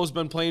 Buffalo's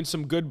been playing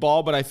some good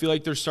ball, but I feel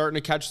like they're starting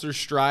to catch their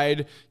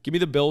stride. Give me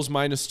the Bills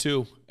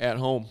 -2 at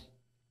home.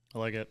 I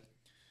like it.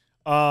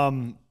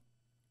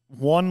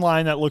 One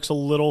line that looks a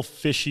little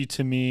fishy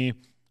to me.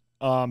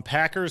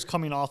 Packers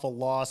coming off a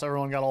loss.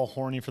 Everyone got all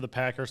horny for the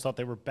Packers, thought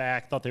they were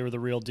back, thought they were the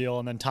real deal,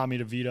 and then Tommy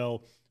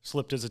DeVito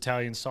slipped his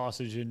Italian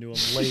sausage into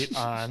him late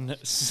on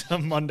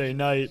some Monday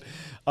night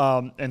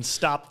and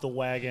stopped the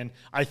wagon.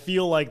 I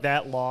feel like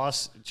that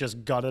loss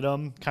just gutted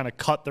them, kind of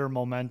cut their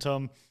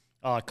momentum,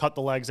 cut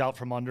the legs out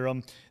from under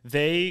them.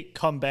 They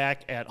come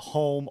back at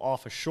home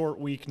off a short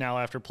week now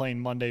after playing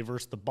Monday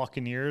versus the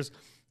Buccaneers.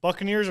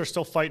 Buccaneers are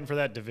still fighting for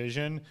that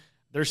division.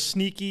 They're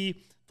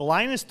sneaky. The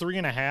line is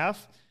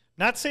 3.5.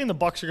 Not saying the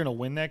Bucs are going to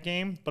win that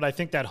game, but I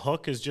think that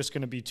hook is just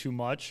going to be too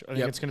much. I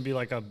think it's going to be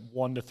like a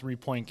 1 to 3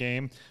 point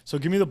game. So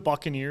give me the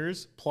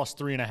Buccaneers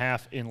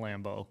 +3.5 in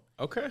Lambeau.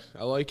 Okay,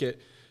 I like it.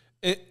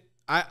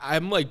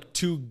 I'm like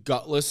too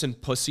gutless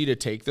and pussy to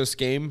take this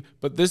game,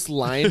 but this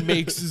line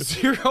makes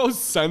zero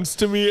sense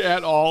to me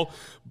at all.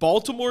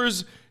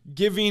 Baltimore's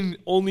giving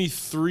only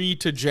 3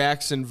 to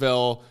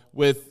Jacksonville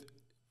with,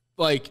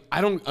 like, I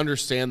don't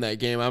understand that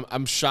game.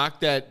 I'm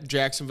shocked that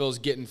Jacksonville's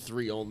getting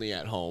 3 only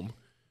at home.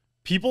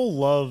 People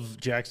love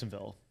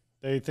Jacksonville.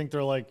 They think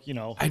they're like,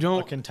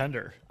 a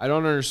contender. I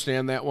don't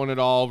understand that one at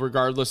all.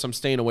 Regardless, I'm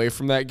staying away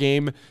from that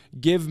game.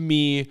 Give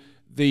me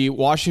the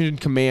Washington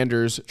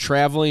Commanders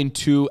traveling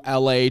to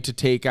L.A. to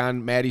take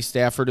on Matty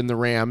Stafford and the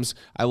Rams.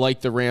 I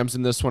like the Rams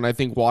in this one. I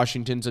think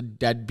Washington's a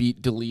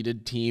deadbeat,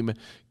 deleted team.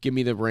 Give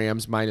me the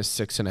Rams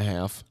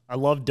 -6.5. I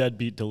love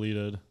deadbeat,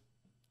 deleted.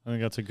 I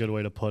think that's a good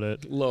way to put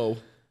it. Low.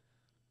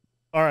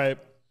 All right.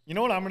 You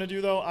know what I'm going to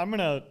do, though?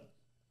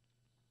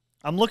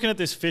 I'm looking at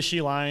this fishy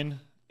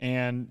line,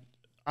 and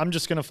I'm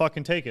just going to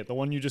fucking take it, the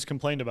one you just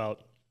complained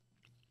about.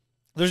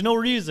 There's no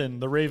reason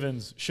the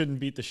Ravens shouldn't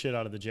beat the shit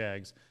out of the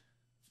Jags.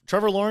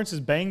 Trevor Lawrence is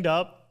banged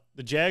up.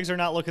 The Jags are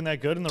not looking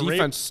that good. And the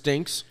defense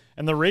stinks.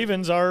 And the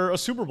Ravens are a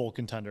Super Bowl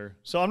contender.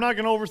 So I'm not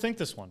going to overthink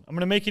this one. I'm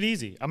going to make it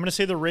easy. I'm going to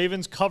say the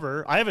Ravens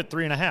cover. I have it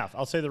 3.5.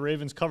 I'll say the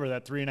Ravens cover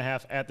that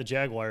 3.5 at the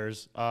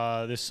Jaguars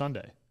this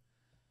Sunday.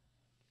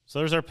 So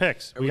there's our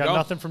picks. We got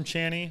nothing from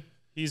Channy.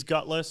 He's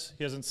gutless.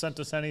 He hasn't sent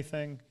us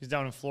anything. He's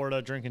down in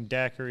Florida drinking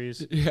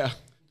daiquiris. Yeah.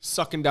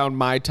 Sucking down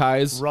Mai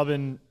Tais.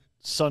 Rubbing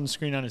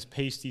sunscreen on his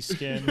pasty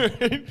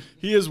skin.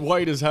 He is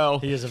white as hell.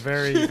 He is a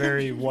very,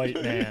 very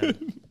white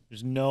man.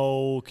 There's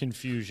no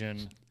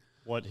confusion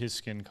what his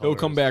skin color is. He'll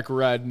come back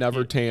red,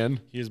 never tan.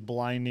 He is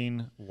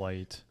blinding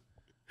white.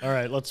 All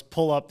right, let's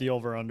pull up the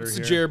over-under here. What's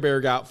the Jerry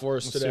Bear got for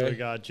us Let's today? see what we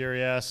got.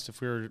 Jerry asked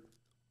if we were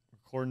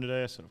recording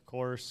today. I said, of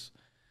course.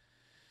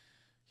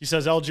 He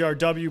says,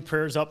 LGRW,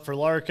 prayers up for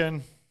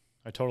Larkin.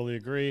 I totally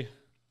agree.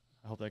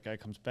 I hope that guy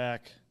comes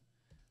back.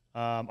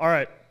 All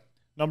right.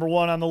 Number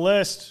 1 on the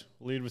list.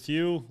 We'll lead with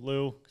you,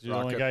 Lou, because you're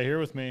the only guy here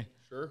with me.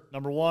 Sure.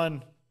 Number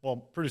 1. Well,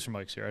 producer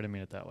Mike's here. I didn't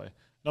mean it that way.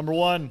 Number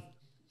 1.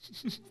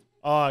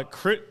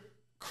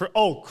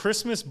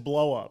 Christmas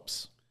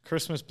blow-ups.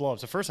 Christmas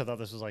blow-ups. At first, I thought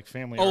this was like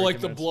family like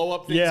arguments. the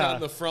blow-up things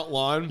on the front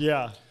lawn?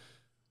 Yeah.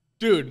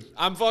 Dude,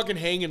 I'm fucking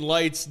hanging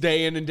lights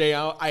day in and day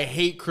out. I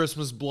hate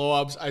Christmas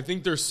blow-ups. I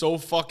think they're so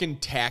fucking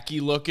tacky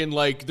looking.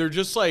 Like, they're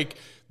just like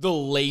the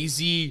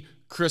lazy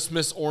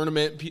Christmas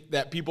ornament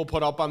that people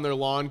put up on their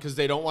lawn because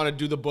they don't want to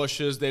do the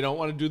bushes, they don't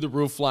want to do the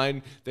roof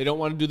line, they don't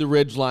want to do the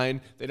ridge line,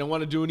 they don't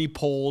want to do any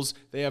poles,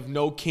 they have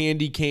no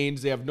candy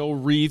canes, they have no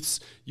wreaths.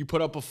 You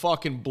put up a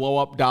fucking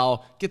blow-up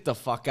doll. Get the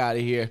fuck out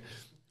of here.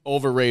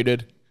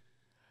 Overrated.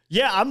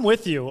 Yeah, I'm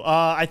with you.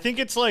 I think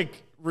it's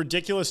like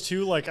ridiculous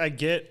too. Like, I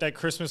get that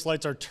Christmas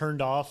lights are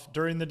turned off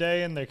during the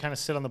day and they kind of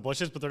sit on the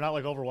bushes, but they're not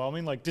like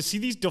overwhelming. Like, to see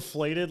these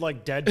deflated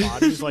like dead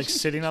bodies like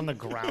sitting on the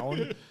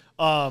ground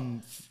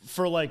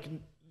for like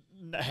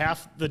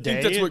half the day.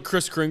 I think that's what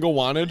Kris Kringle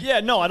wanted. Yeah,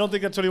 no, I don't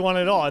think that's what he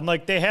wanted at all. And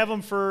like, they have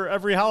them for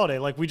every holiday.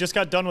 Like, we just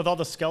got done with all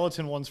the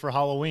skeleton ones for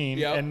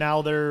Halloween, and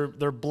now they're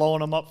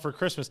blowing them up for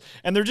Christmas,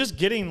 and they're just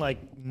getting like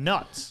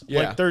nuts.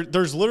 Yeah, like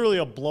there's literally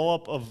a blow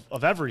up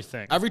of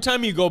everything. Every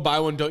time you go buy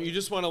one, don't you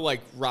just want to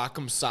like rock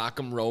 'em, sock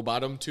 'em,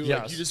 robot 'em too?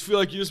 Yes. Like, you just feel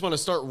like you just want to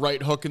start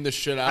right hooking the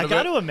shit out of it.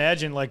 I got to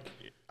imagine, like,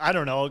 I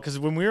don't know, because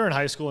when we were in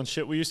high school and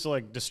shit, we used to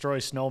like destroy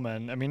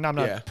snowmen. I mean, I'm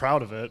not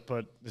proud of it,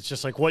 but it's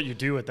just like what you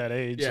do at that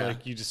age. Yeah.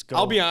 Like, you just go.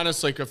 I'll be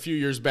honest, like a few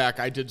years back,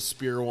 I did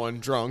spear one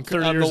drunk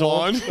 30 on years the old?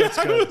 lawn.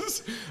 That's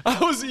good. I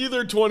was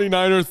either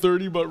 29 or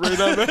 30, but right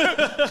on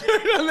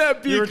that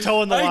peak. You were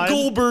towing the line?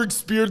 Goldberg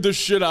speared the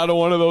shit out of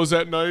one of those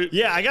at night.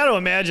 Yeah, I got to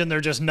imagine they're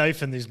just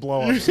knifing these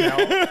blow-ups now.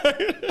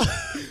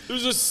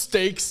 There's a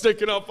stake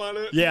sticking up on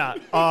it.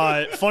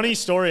 Yeah. Funny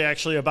story,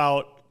 actually,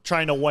 about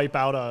trying to wipe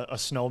out a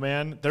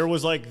snowman. There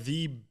was like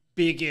the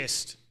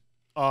biggest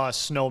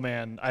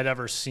snowman I'd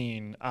ever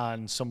seen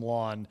on some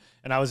lawn,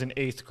 and I was in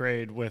 8th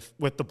grade with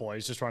the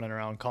boys just running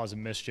around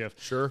causing mischief.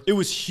 Sure. It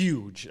was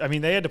huge. I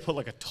mean, they had to put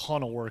like a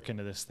ton of work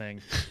into this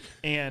thing.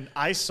 And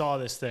I saw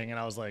this thing and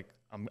I was like,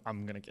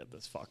 I'm gonna get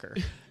this fucker.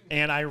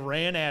 And I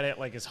ran at it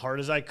like as hard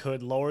as I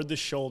could, lowered the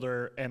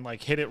shoulder, and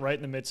like hit it right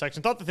in the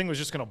midsection. Thought the thing was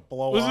just gonna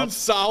blow up. Was it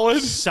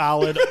solid?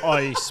 Solid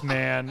ice,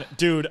 man.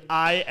 Dude,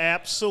 I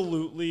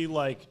absolutely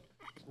like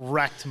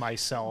wrecked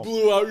myself.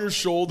 Blew out your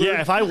shoulder. Yeah,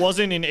 if I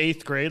wasn't in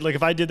 8th grade, like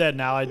if I did that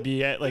now, I'd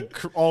be at like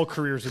all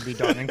careers would be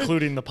done,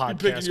 including the podcast.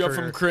 Picking you up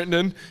from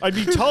Crittenden. I'd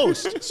be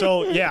toast.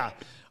 So yeah,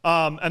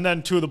 and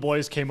then 2 of the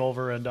boys came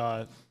over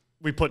and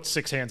we put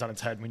 6 hands on its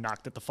head and we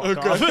knocked it the fuck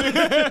off.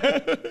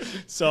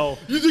 So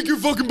you think you're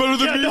fucking better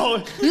than me?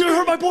 No, you gonna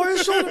hurt my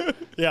boy's shoulder?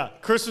 Yeah,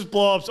 Christmas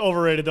blow-ups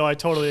overrated though. I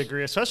totally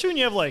agree, especially when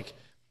you have like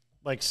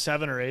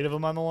 7 or 8 of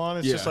them on the lawn.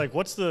 It's just like,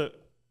 what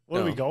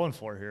are we going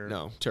for here?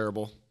 No,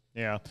 terrible.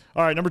 Yeah.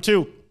 All right, number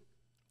 2,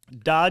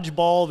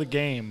 dodgeball the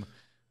game.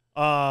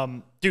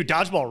 Dude,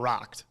 dodgeball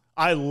rocked.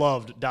 I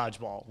loved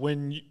dodgeball.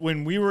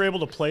 When we were able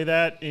to play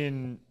that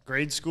in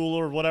grade school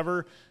or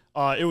whatever,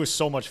 it was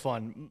so much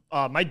fun.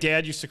 My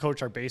dad used to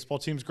coach our baseball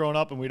teams growing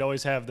up, and we'd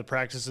always have the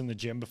practice in the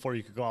gym before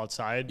you could go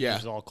outside. Yeah. It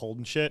was all cold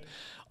and shit.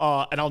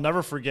 And I'll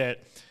never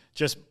forget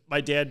just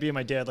my dad being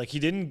my dad. Like, he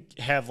didn't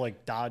have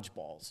like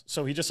dodgeballs.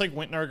 So he just like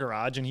went in our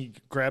garage and he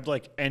grabbed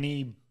like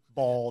any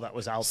ball that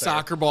was out there.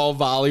 Soccer ball,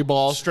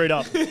 volleyball. Straight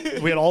up.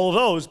 We had all of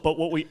those, but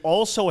what we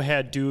also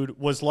had, dude,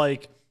 was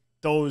like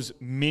those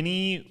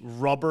mini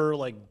rubber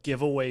like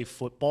giveaway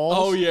footballs.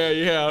 Oh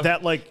yeah.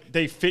 That like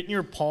they fit in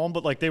your palm,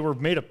 but like they were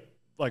made of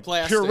like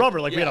plastic. Pure rubber.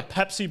 Like we had a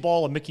Pepsi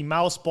ball, a Mickey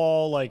Mouse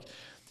ball, like,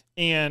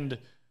 and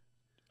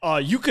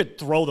you could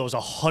throw those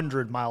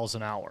 100 miles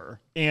an hour.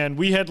 And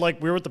we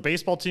were with the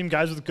baseball team,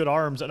 guys with good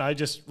arms, and I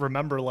just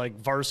remember like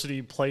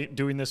varsity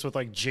doing this with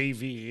like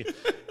JV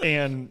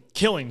and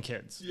killing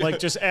kids. Like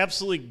just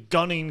absolutely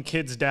gunning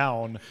kids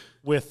down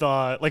with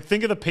like,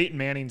 think of the Peyton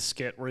Manning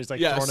skit where he's like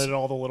throwing it at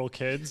all the little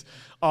kids.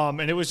 And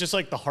it was just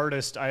like the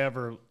hardest I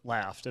ever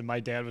laughed. And my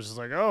dad was just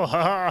like, oh,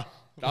 ha.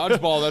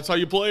 Dodgeball, that's how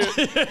you play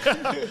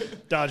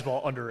it.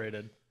 Dodgeball,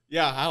 underrated.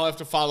 Yeah, I'll have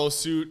to follow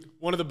suit.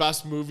 One of the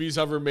best movies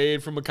ever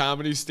made from a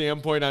comedy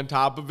standpoint on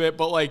top of it.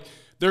 But, like,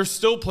 they're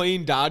still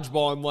playing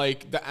dodgeball in,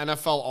 like, the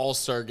NFL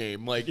All-Star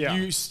game. Like,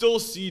 you still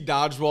see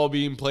dodgeball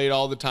being played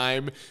all the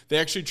time. They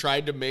actually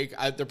tried to make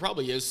there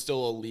probably is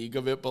still a league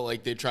of it, but,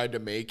 like, they tried to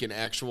make an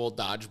actual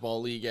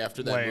dodgeball league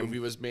after that movie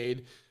was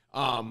made.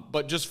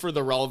 But just for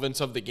the relevance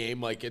of the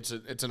game, like, it's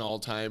an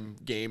all-time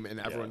game, and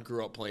everyone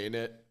grew up playing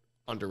it.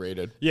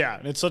 Underrated. Yeah,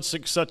 and it's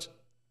such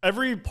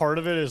every part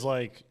of it is,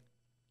 like,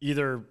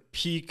 either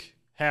peak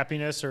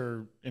happiness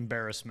or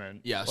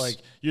embarrassment. Yes. Like,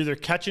 you're either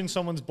catching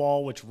someone's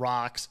ball, which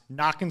rocks,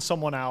 knocking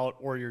someone out,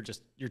 or you're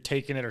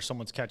taking it or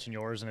someone's catching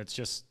yours, and it's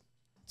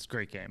a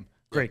great game.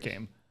 Great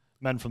game.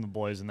 Men from the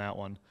boys in that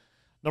one.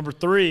 Number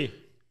 3,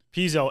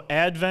 Pizzo,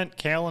 advent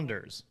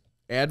calendars.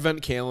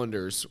 Advent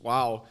calendars.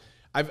 Wow.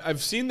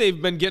 I've seen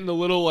they've been getting a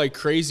little like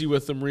crazy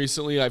with them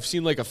recently. I've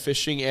seen like a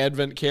fishing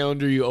advent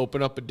calendar. You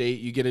open up a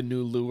date, you get a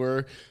new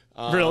lure.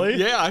 Really?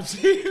 Yeah, I've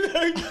seen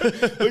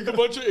like a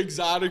bunch of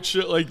exotic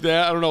shit like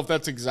that. I don't know if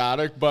that's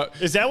exotic, but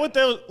is that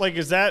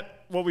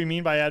what we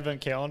mean by advent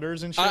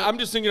calendals and shit? I'm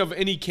just thinking of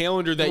any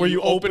calendar that where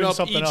you open up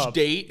something each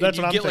date That's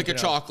and what you I'm get like a thinking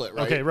of. chocolate,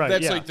 right? Okay, right.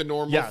 That's like the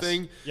normal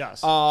thing.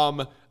 Yes.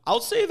 I'll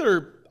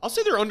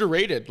say they're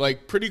underrated.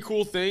 Like, pretty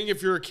cool thing.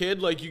 If you're a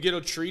kid, like, you get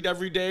a treat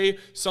every day,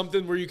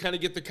 something where you kind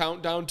of get the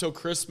countdown till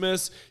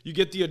Christmas. You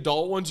get the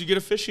adult ones, you get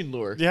a fishing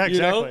lure. Yeah,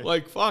 exactly. You know?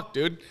 Like, fuck,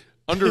 dude.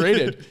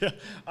 Underrated.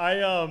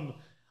 Yeah.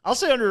 I'll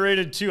say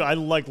underrated too. I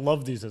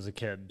loved these as a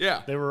kid.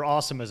 Yeah. They were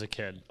awesome as a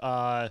kid.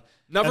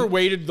 Never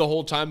waited the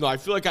whole time though. I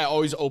feel like I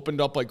always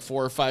opened up like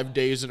 4 or 5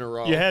 days in a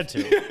row. You had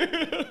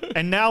to.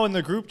 And now in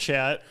the group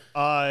chat,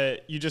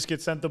 you just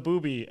get sent the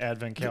booby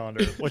advent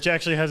calendar, which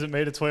actually hasn't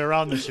made its way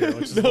around this year,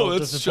 which is a little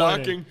that's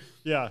disappointing. shocking.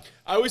 Yeah.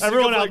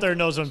 Everyone out there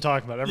knows what I'm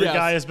talking about. Every Yes.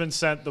 guy has been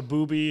sent the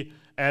booby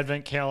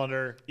advent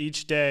calendar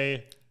each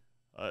day.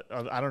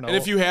 I don't know. And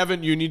if you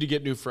haven't, you need to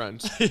get new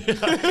friends.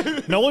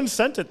 No one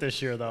sent it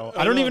this year, though.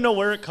 I don't even know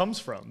where it comes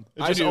from.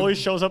 It just always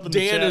shows up in the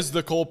chat. Dan is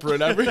the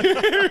culprit every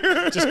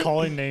year. Just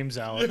calling names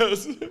out.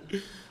 Yes.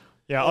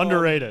 Yeah,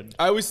 underrated.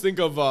 I always think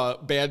of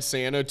Bad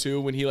Santa,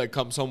 too, when he like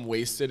comes home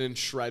wasted and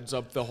shreds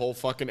up the whole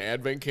fucking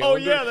advent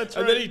calendar. Oh, yeah, that's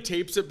right. And then he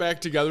tapes it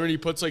back together and he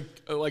puts like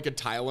a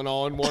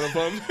Tylenol in one of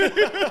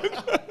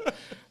them.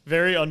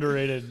 Very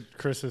underrated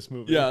Christmas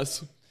movie.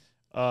 Yes.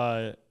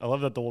 I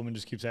love that the woman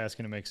just keeps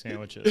asking to make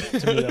sandwiches.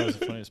 To me, that was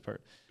the funniest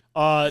part.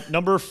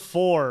 Number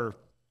 4,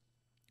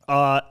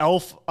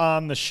 Elf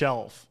on the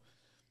Shelf.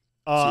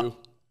 I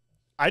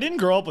didn't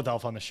grow up with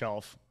Elf on the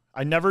Shelf.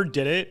 I never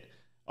did it.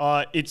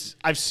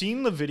 I've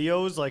seen the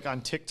videos like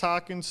on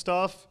TikTok and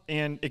stuff,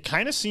 and it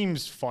kind of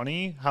seems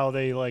funny how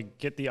they like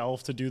get the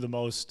elf to do the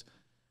most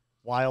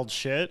wild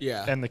shit.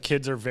 Yeah. And the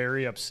kids are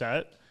very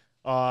upset.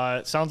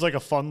 It sounds like a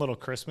fun little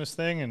Christmas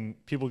thing,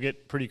 and people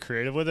get pretty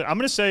creative with it. I'm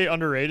going to say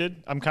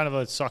underrated. I'm kind of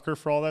a sucker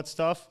for all that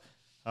stuff.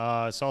 So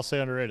I'll say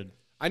underrated.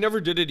 I never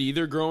did it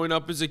either growing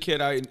up as a kid.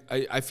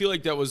 I feel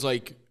like that was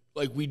like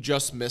we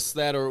just missed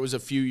that, or it was a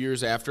few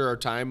years after our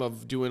time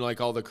of doing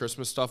like all the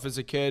Christmas stuff as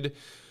a kid.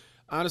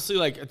 Honestly,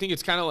 like I think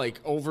it's kind of like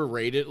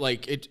overrated.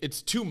 Like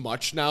it's too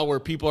much now where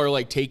people are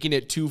like taking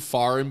it too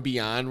far and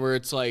beyond, where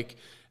it's like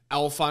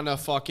elf on a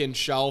fucking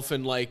shelf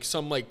and like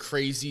some like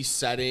crazy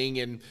setting,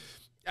 and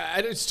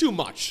it's too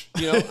much.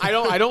 You know,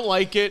 I don't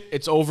like it.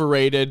 It's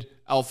overrated.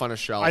 Elf on a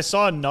shelf. I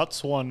saw a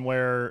nuts one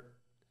where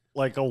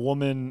like a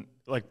woman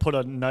like put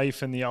a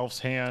knife in the elf's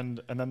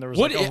hand, and then there was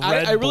like a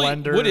red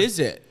blender. What is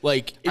it?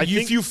 Like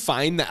if you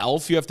find the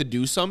elf, you have to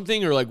do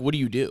something, or like what do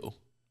you do?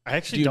 I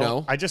actually don't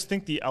know. I just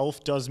think the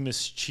elf does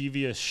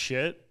mischievous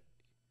shit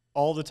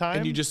all the time.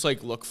 And you just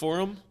like look for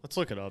him? Let's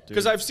look it up, dude.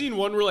 Because I've seen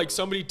one where like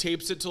somebody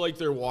tapes it to like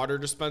their water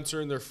dispenser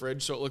in their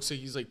fridge, so it looks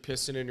like he's like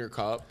pissing in your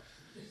cup.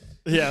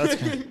 Yeah,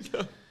 that's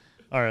good.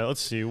 All right,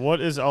 let's see.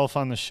 What is Elf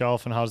on the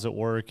Shelf and how does it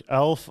work?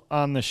 Elf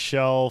on the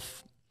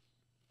Shelf.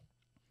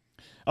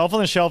 Elf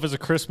on the Shelf is a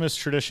Christmas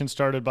tradition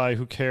started by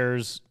Who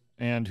Cares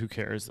and Who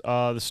Cares.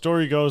 The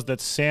story goes that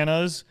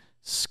Santa's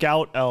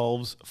scout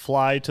elves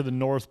fly to the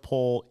North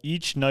Pole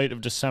each night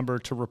of December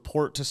to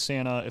report to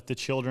Santa if the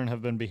children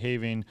have been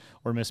behaving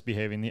or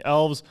misbehaving. The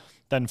elves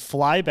then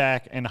fly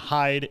back and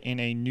hide in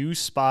a new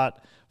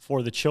spot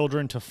for the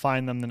children to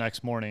find them the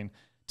next morning.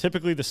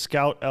 Typically, the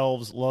scout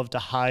elves love to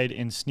hide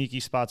in sneaky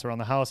spots around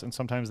the house, and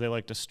sometimes they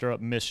like to stir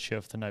up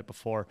mischief the night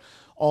before.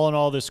 All in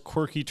all, this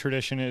quirky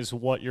tradition is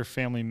what your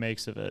family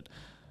makes of it.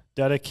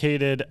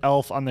 Dedicated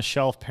Elf on the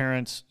Shelf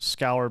parents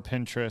scour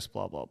Pinterest,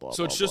 blah, blah, blah.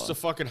 So it's just a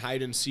fucking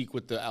hide and seek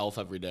with the elf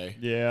every day.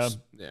 Yeah.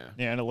 Yeah.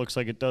 Yeah, and it looks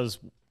like it does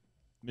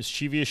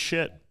mischievous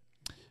shit.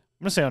 I'm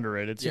going to say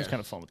underrated. It seems kind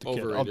of fun with the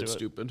kid. I'll do it.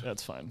 Stupid.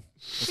 That's fine.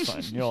 That's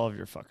fine. You all have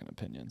your fucking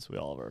opinions. We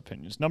all have our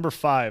opinions. Number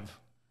 5,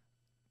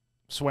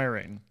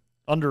 swearing.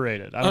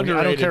 Underrated. I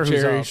don't care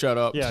who's Jerry, up. shut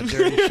up. Yeah,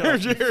 Jerry, shut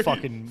up. You Jerry,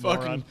 fucking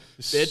moron.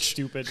 bitch.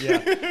 Stupid,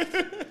 yeah.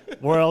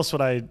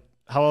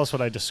 How else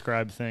would I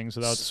describe things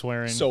without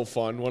swearing? So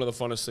fun. One of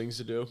the funnest things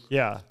to do.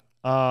 Yeah.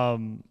 I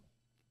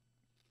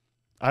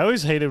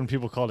always hated when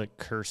people called it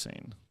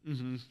cursing.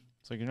 Mm-hmm.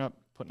 It's like you're not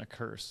putting a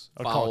curse.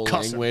 Foul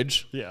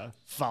language. Yeah,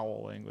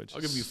 foul language.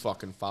 I'll give you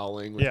fucking foul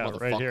language, yeah, motherfucker.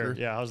 right here.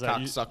 Yeah, how's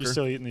that? You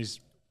still eating these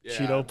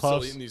Cheeto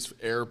puffs? Still eating these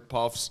air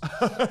puffs.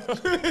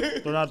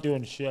 They're not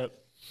doing shit.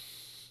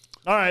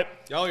 All right.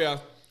 Oh, yeah.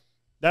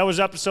 That was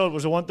episode,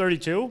 was it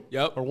 132?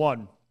 Yep. Or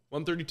 1?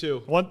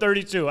 132.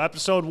 132.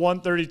 Episode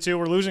 132.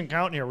 We're losing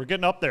count here. We're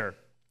getting up there.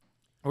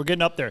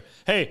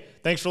 Hey,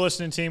 thanks for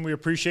listening, team. We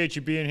appreciate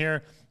you being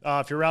here.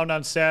 If you're around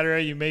on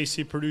Saturday, you may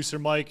see producer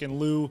Mike and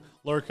Lou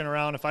lurking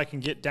around. If I can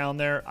get down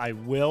there, I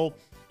will.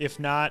 If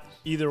not,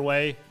 either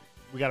way,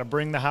 we got to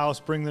bring the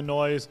house, bring the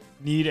noise.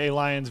 Need a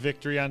Lions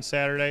victory on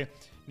Saturday.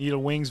 Need a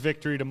Wings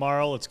victory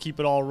tomorrow. Let's keep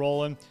it all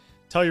rolling.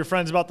 Tell your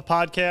friends about the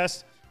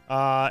podcast.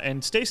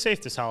 And stay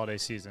safe this holiday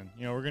season.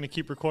 You know, we're going to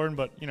keep recording,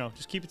 but, you know,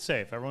 just keep it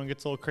safe. Everyone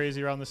gets a little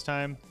crazy around this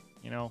time.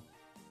 You know,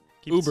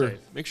 keep Uber. it safe.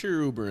 Make sure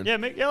you're Ubering. Yeah,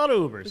 make a lot of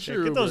Ubers.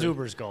 Get those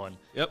Ubers going.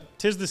 Yep.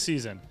 'Tis the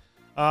season.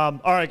 All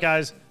right,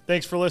 guys.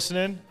 Thanks for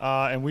listening,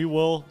 and we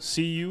will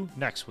see you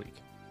next week.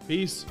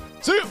 Peace.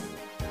 See you.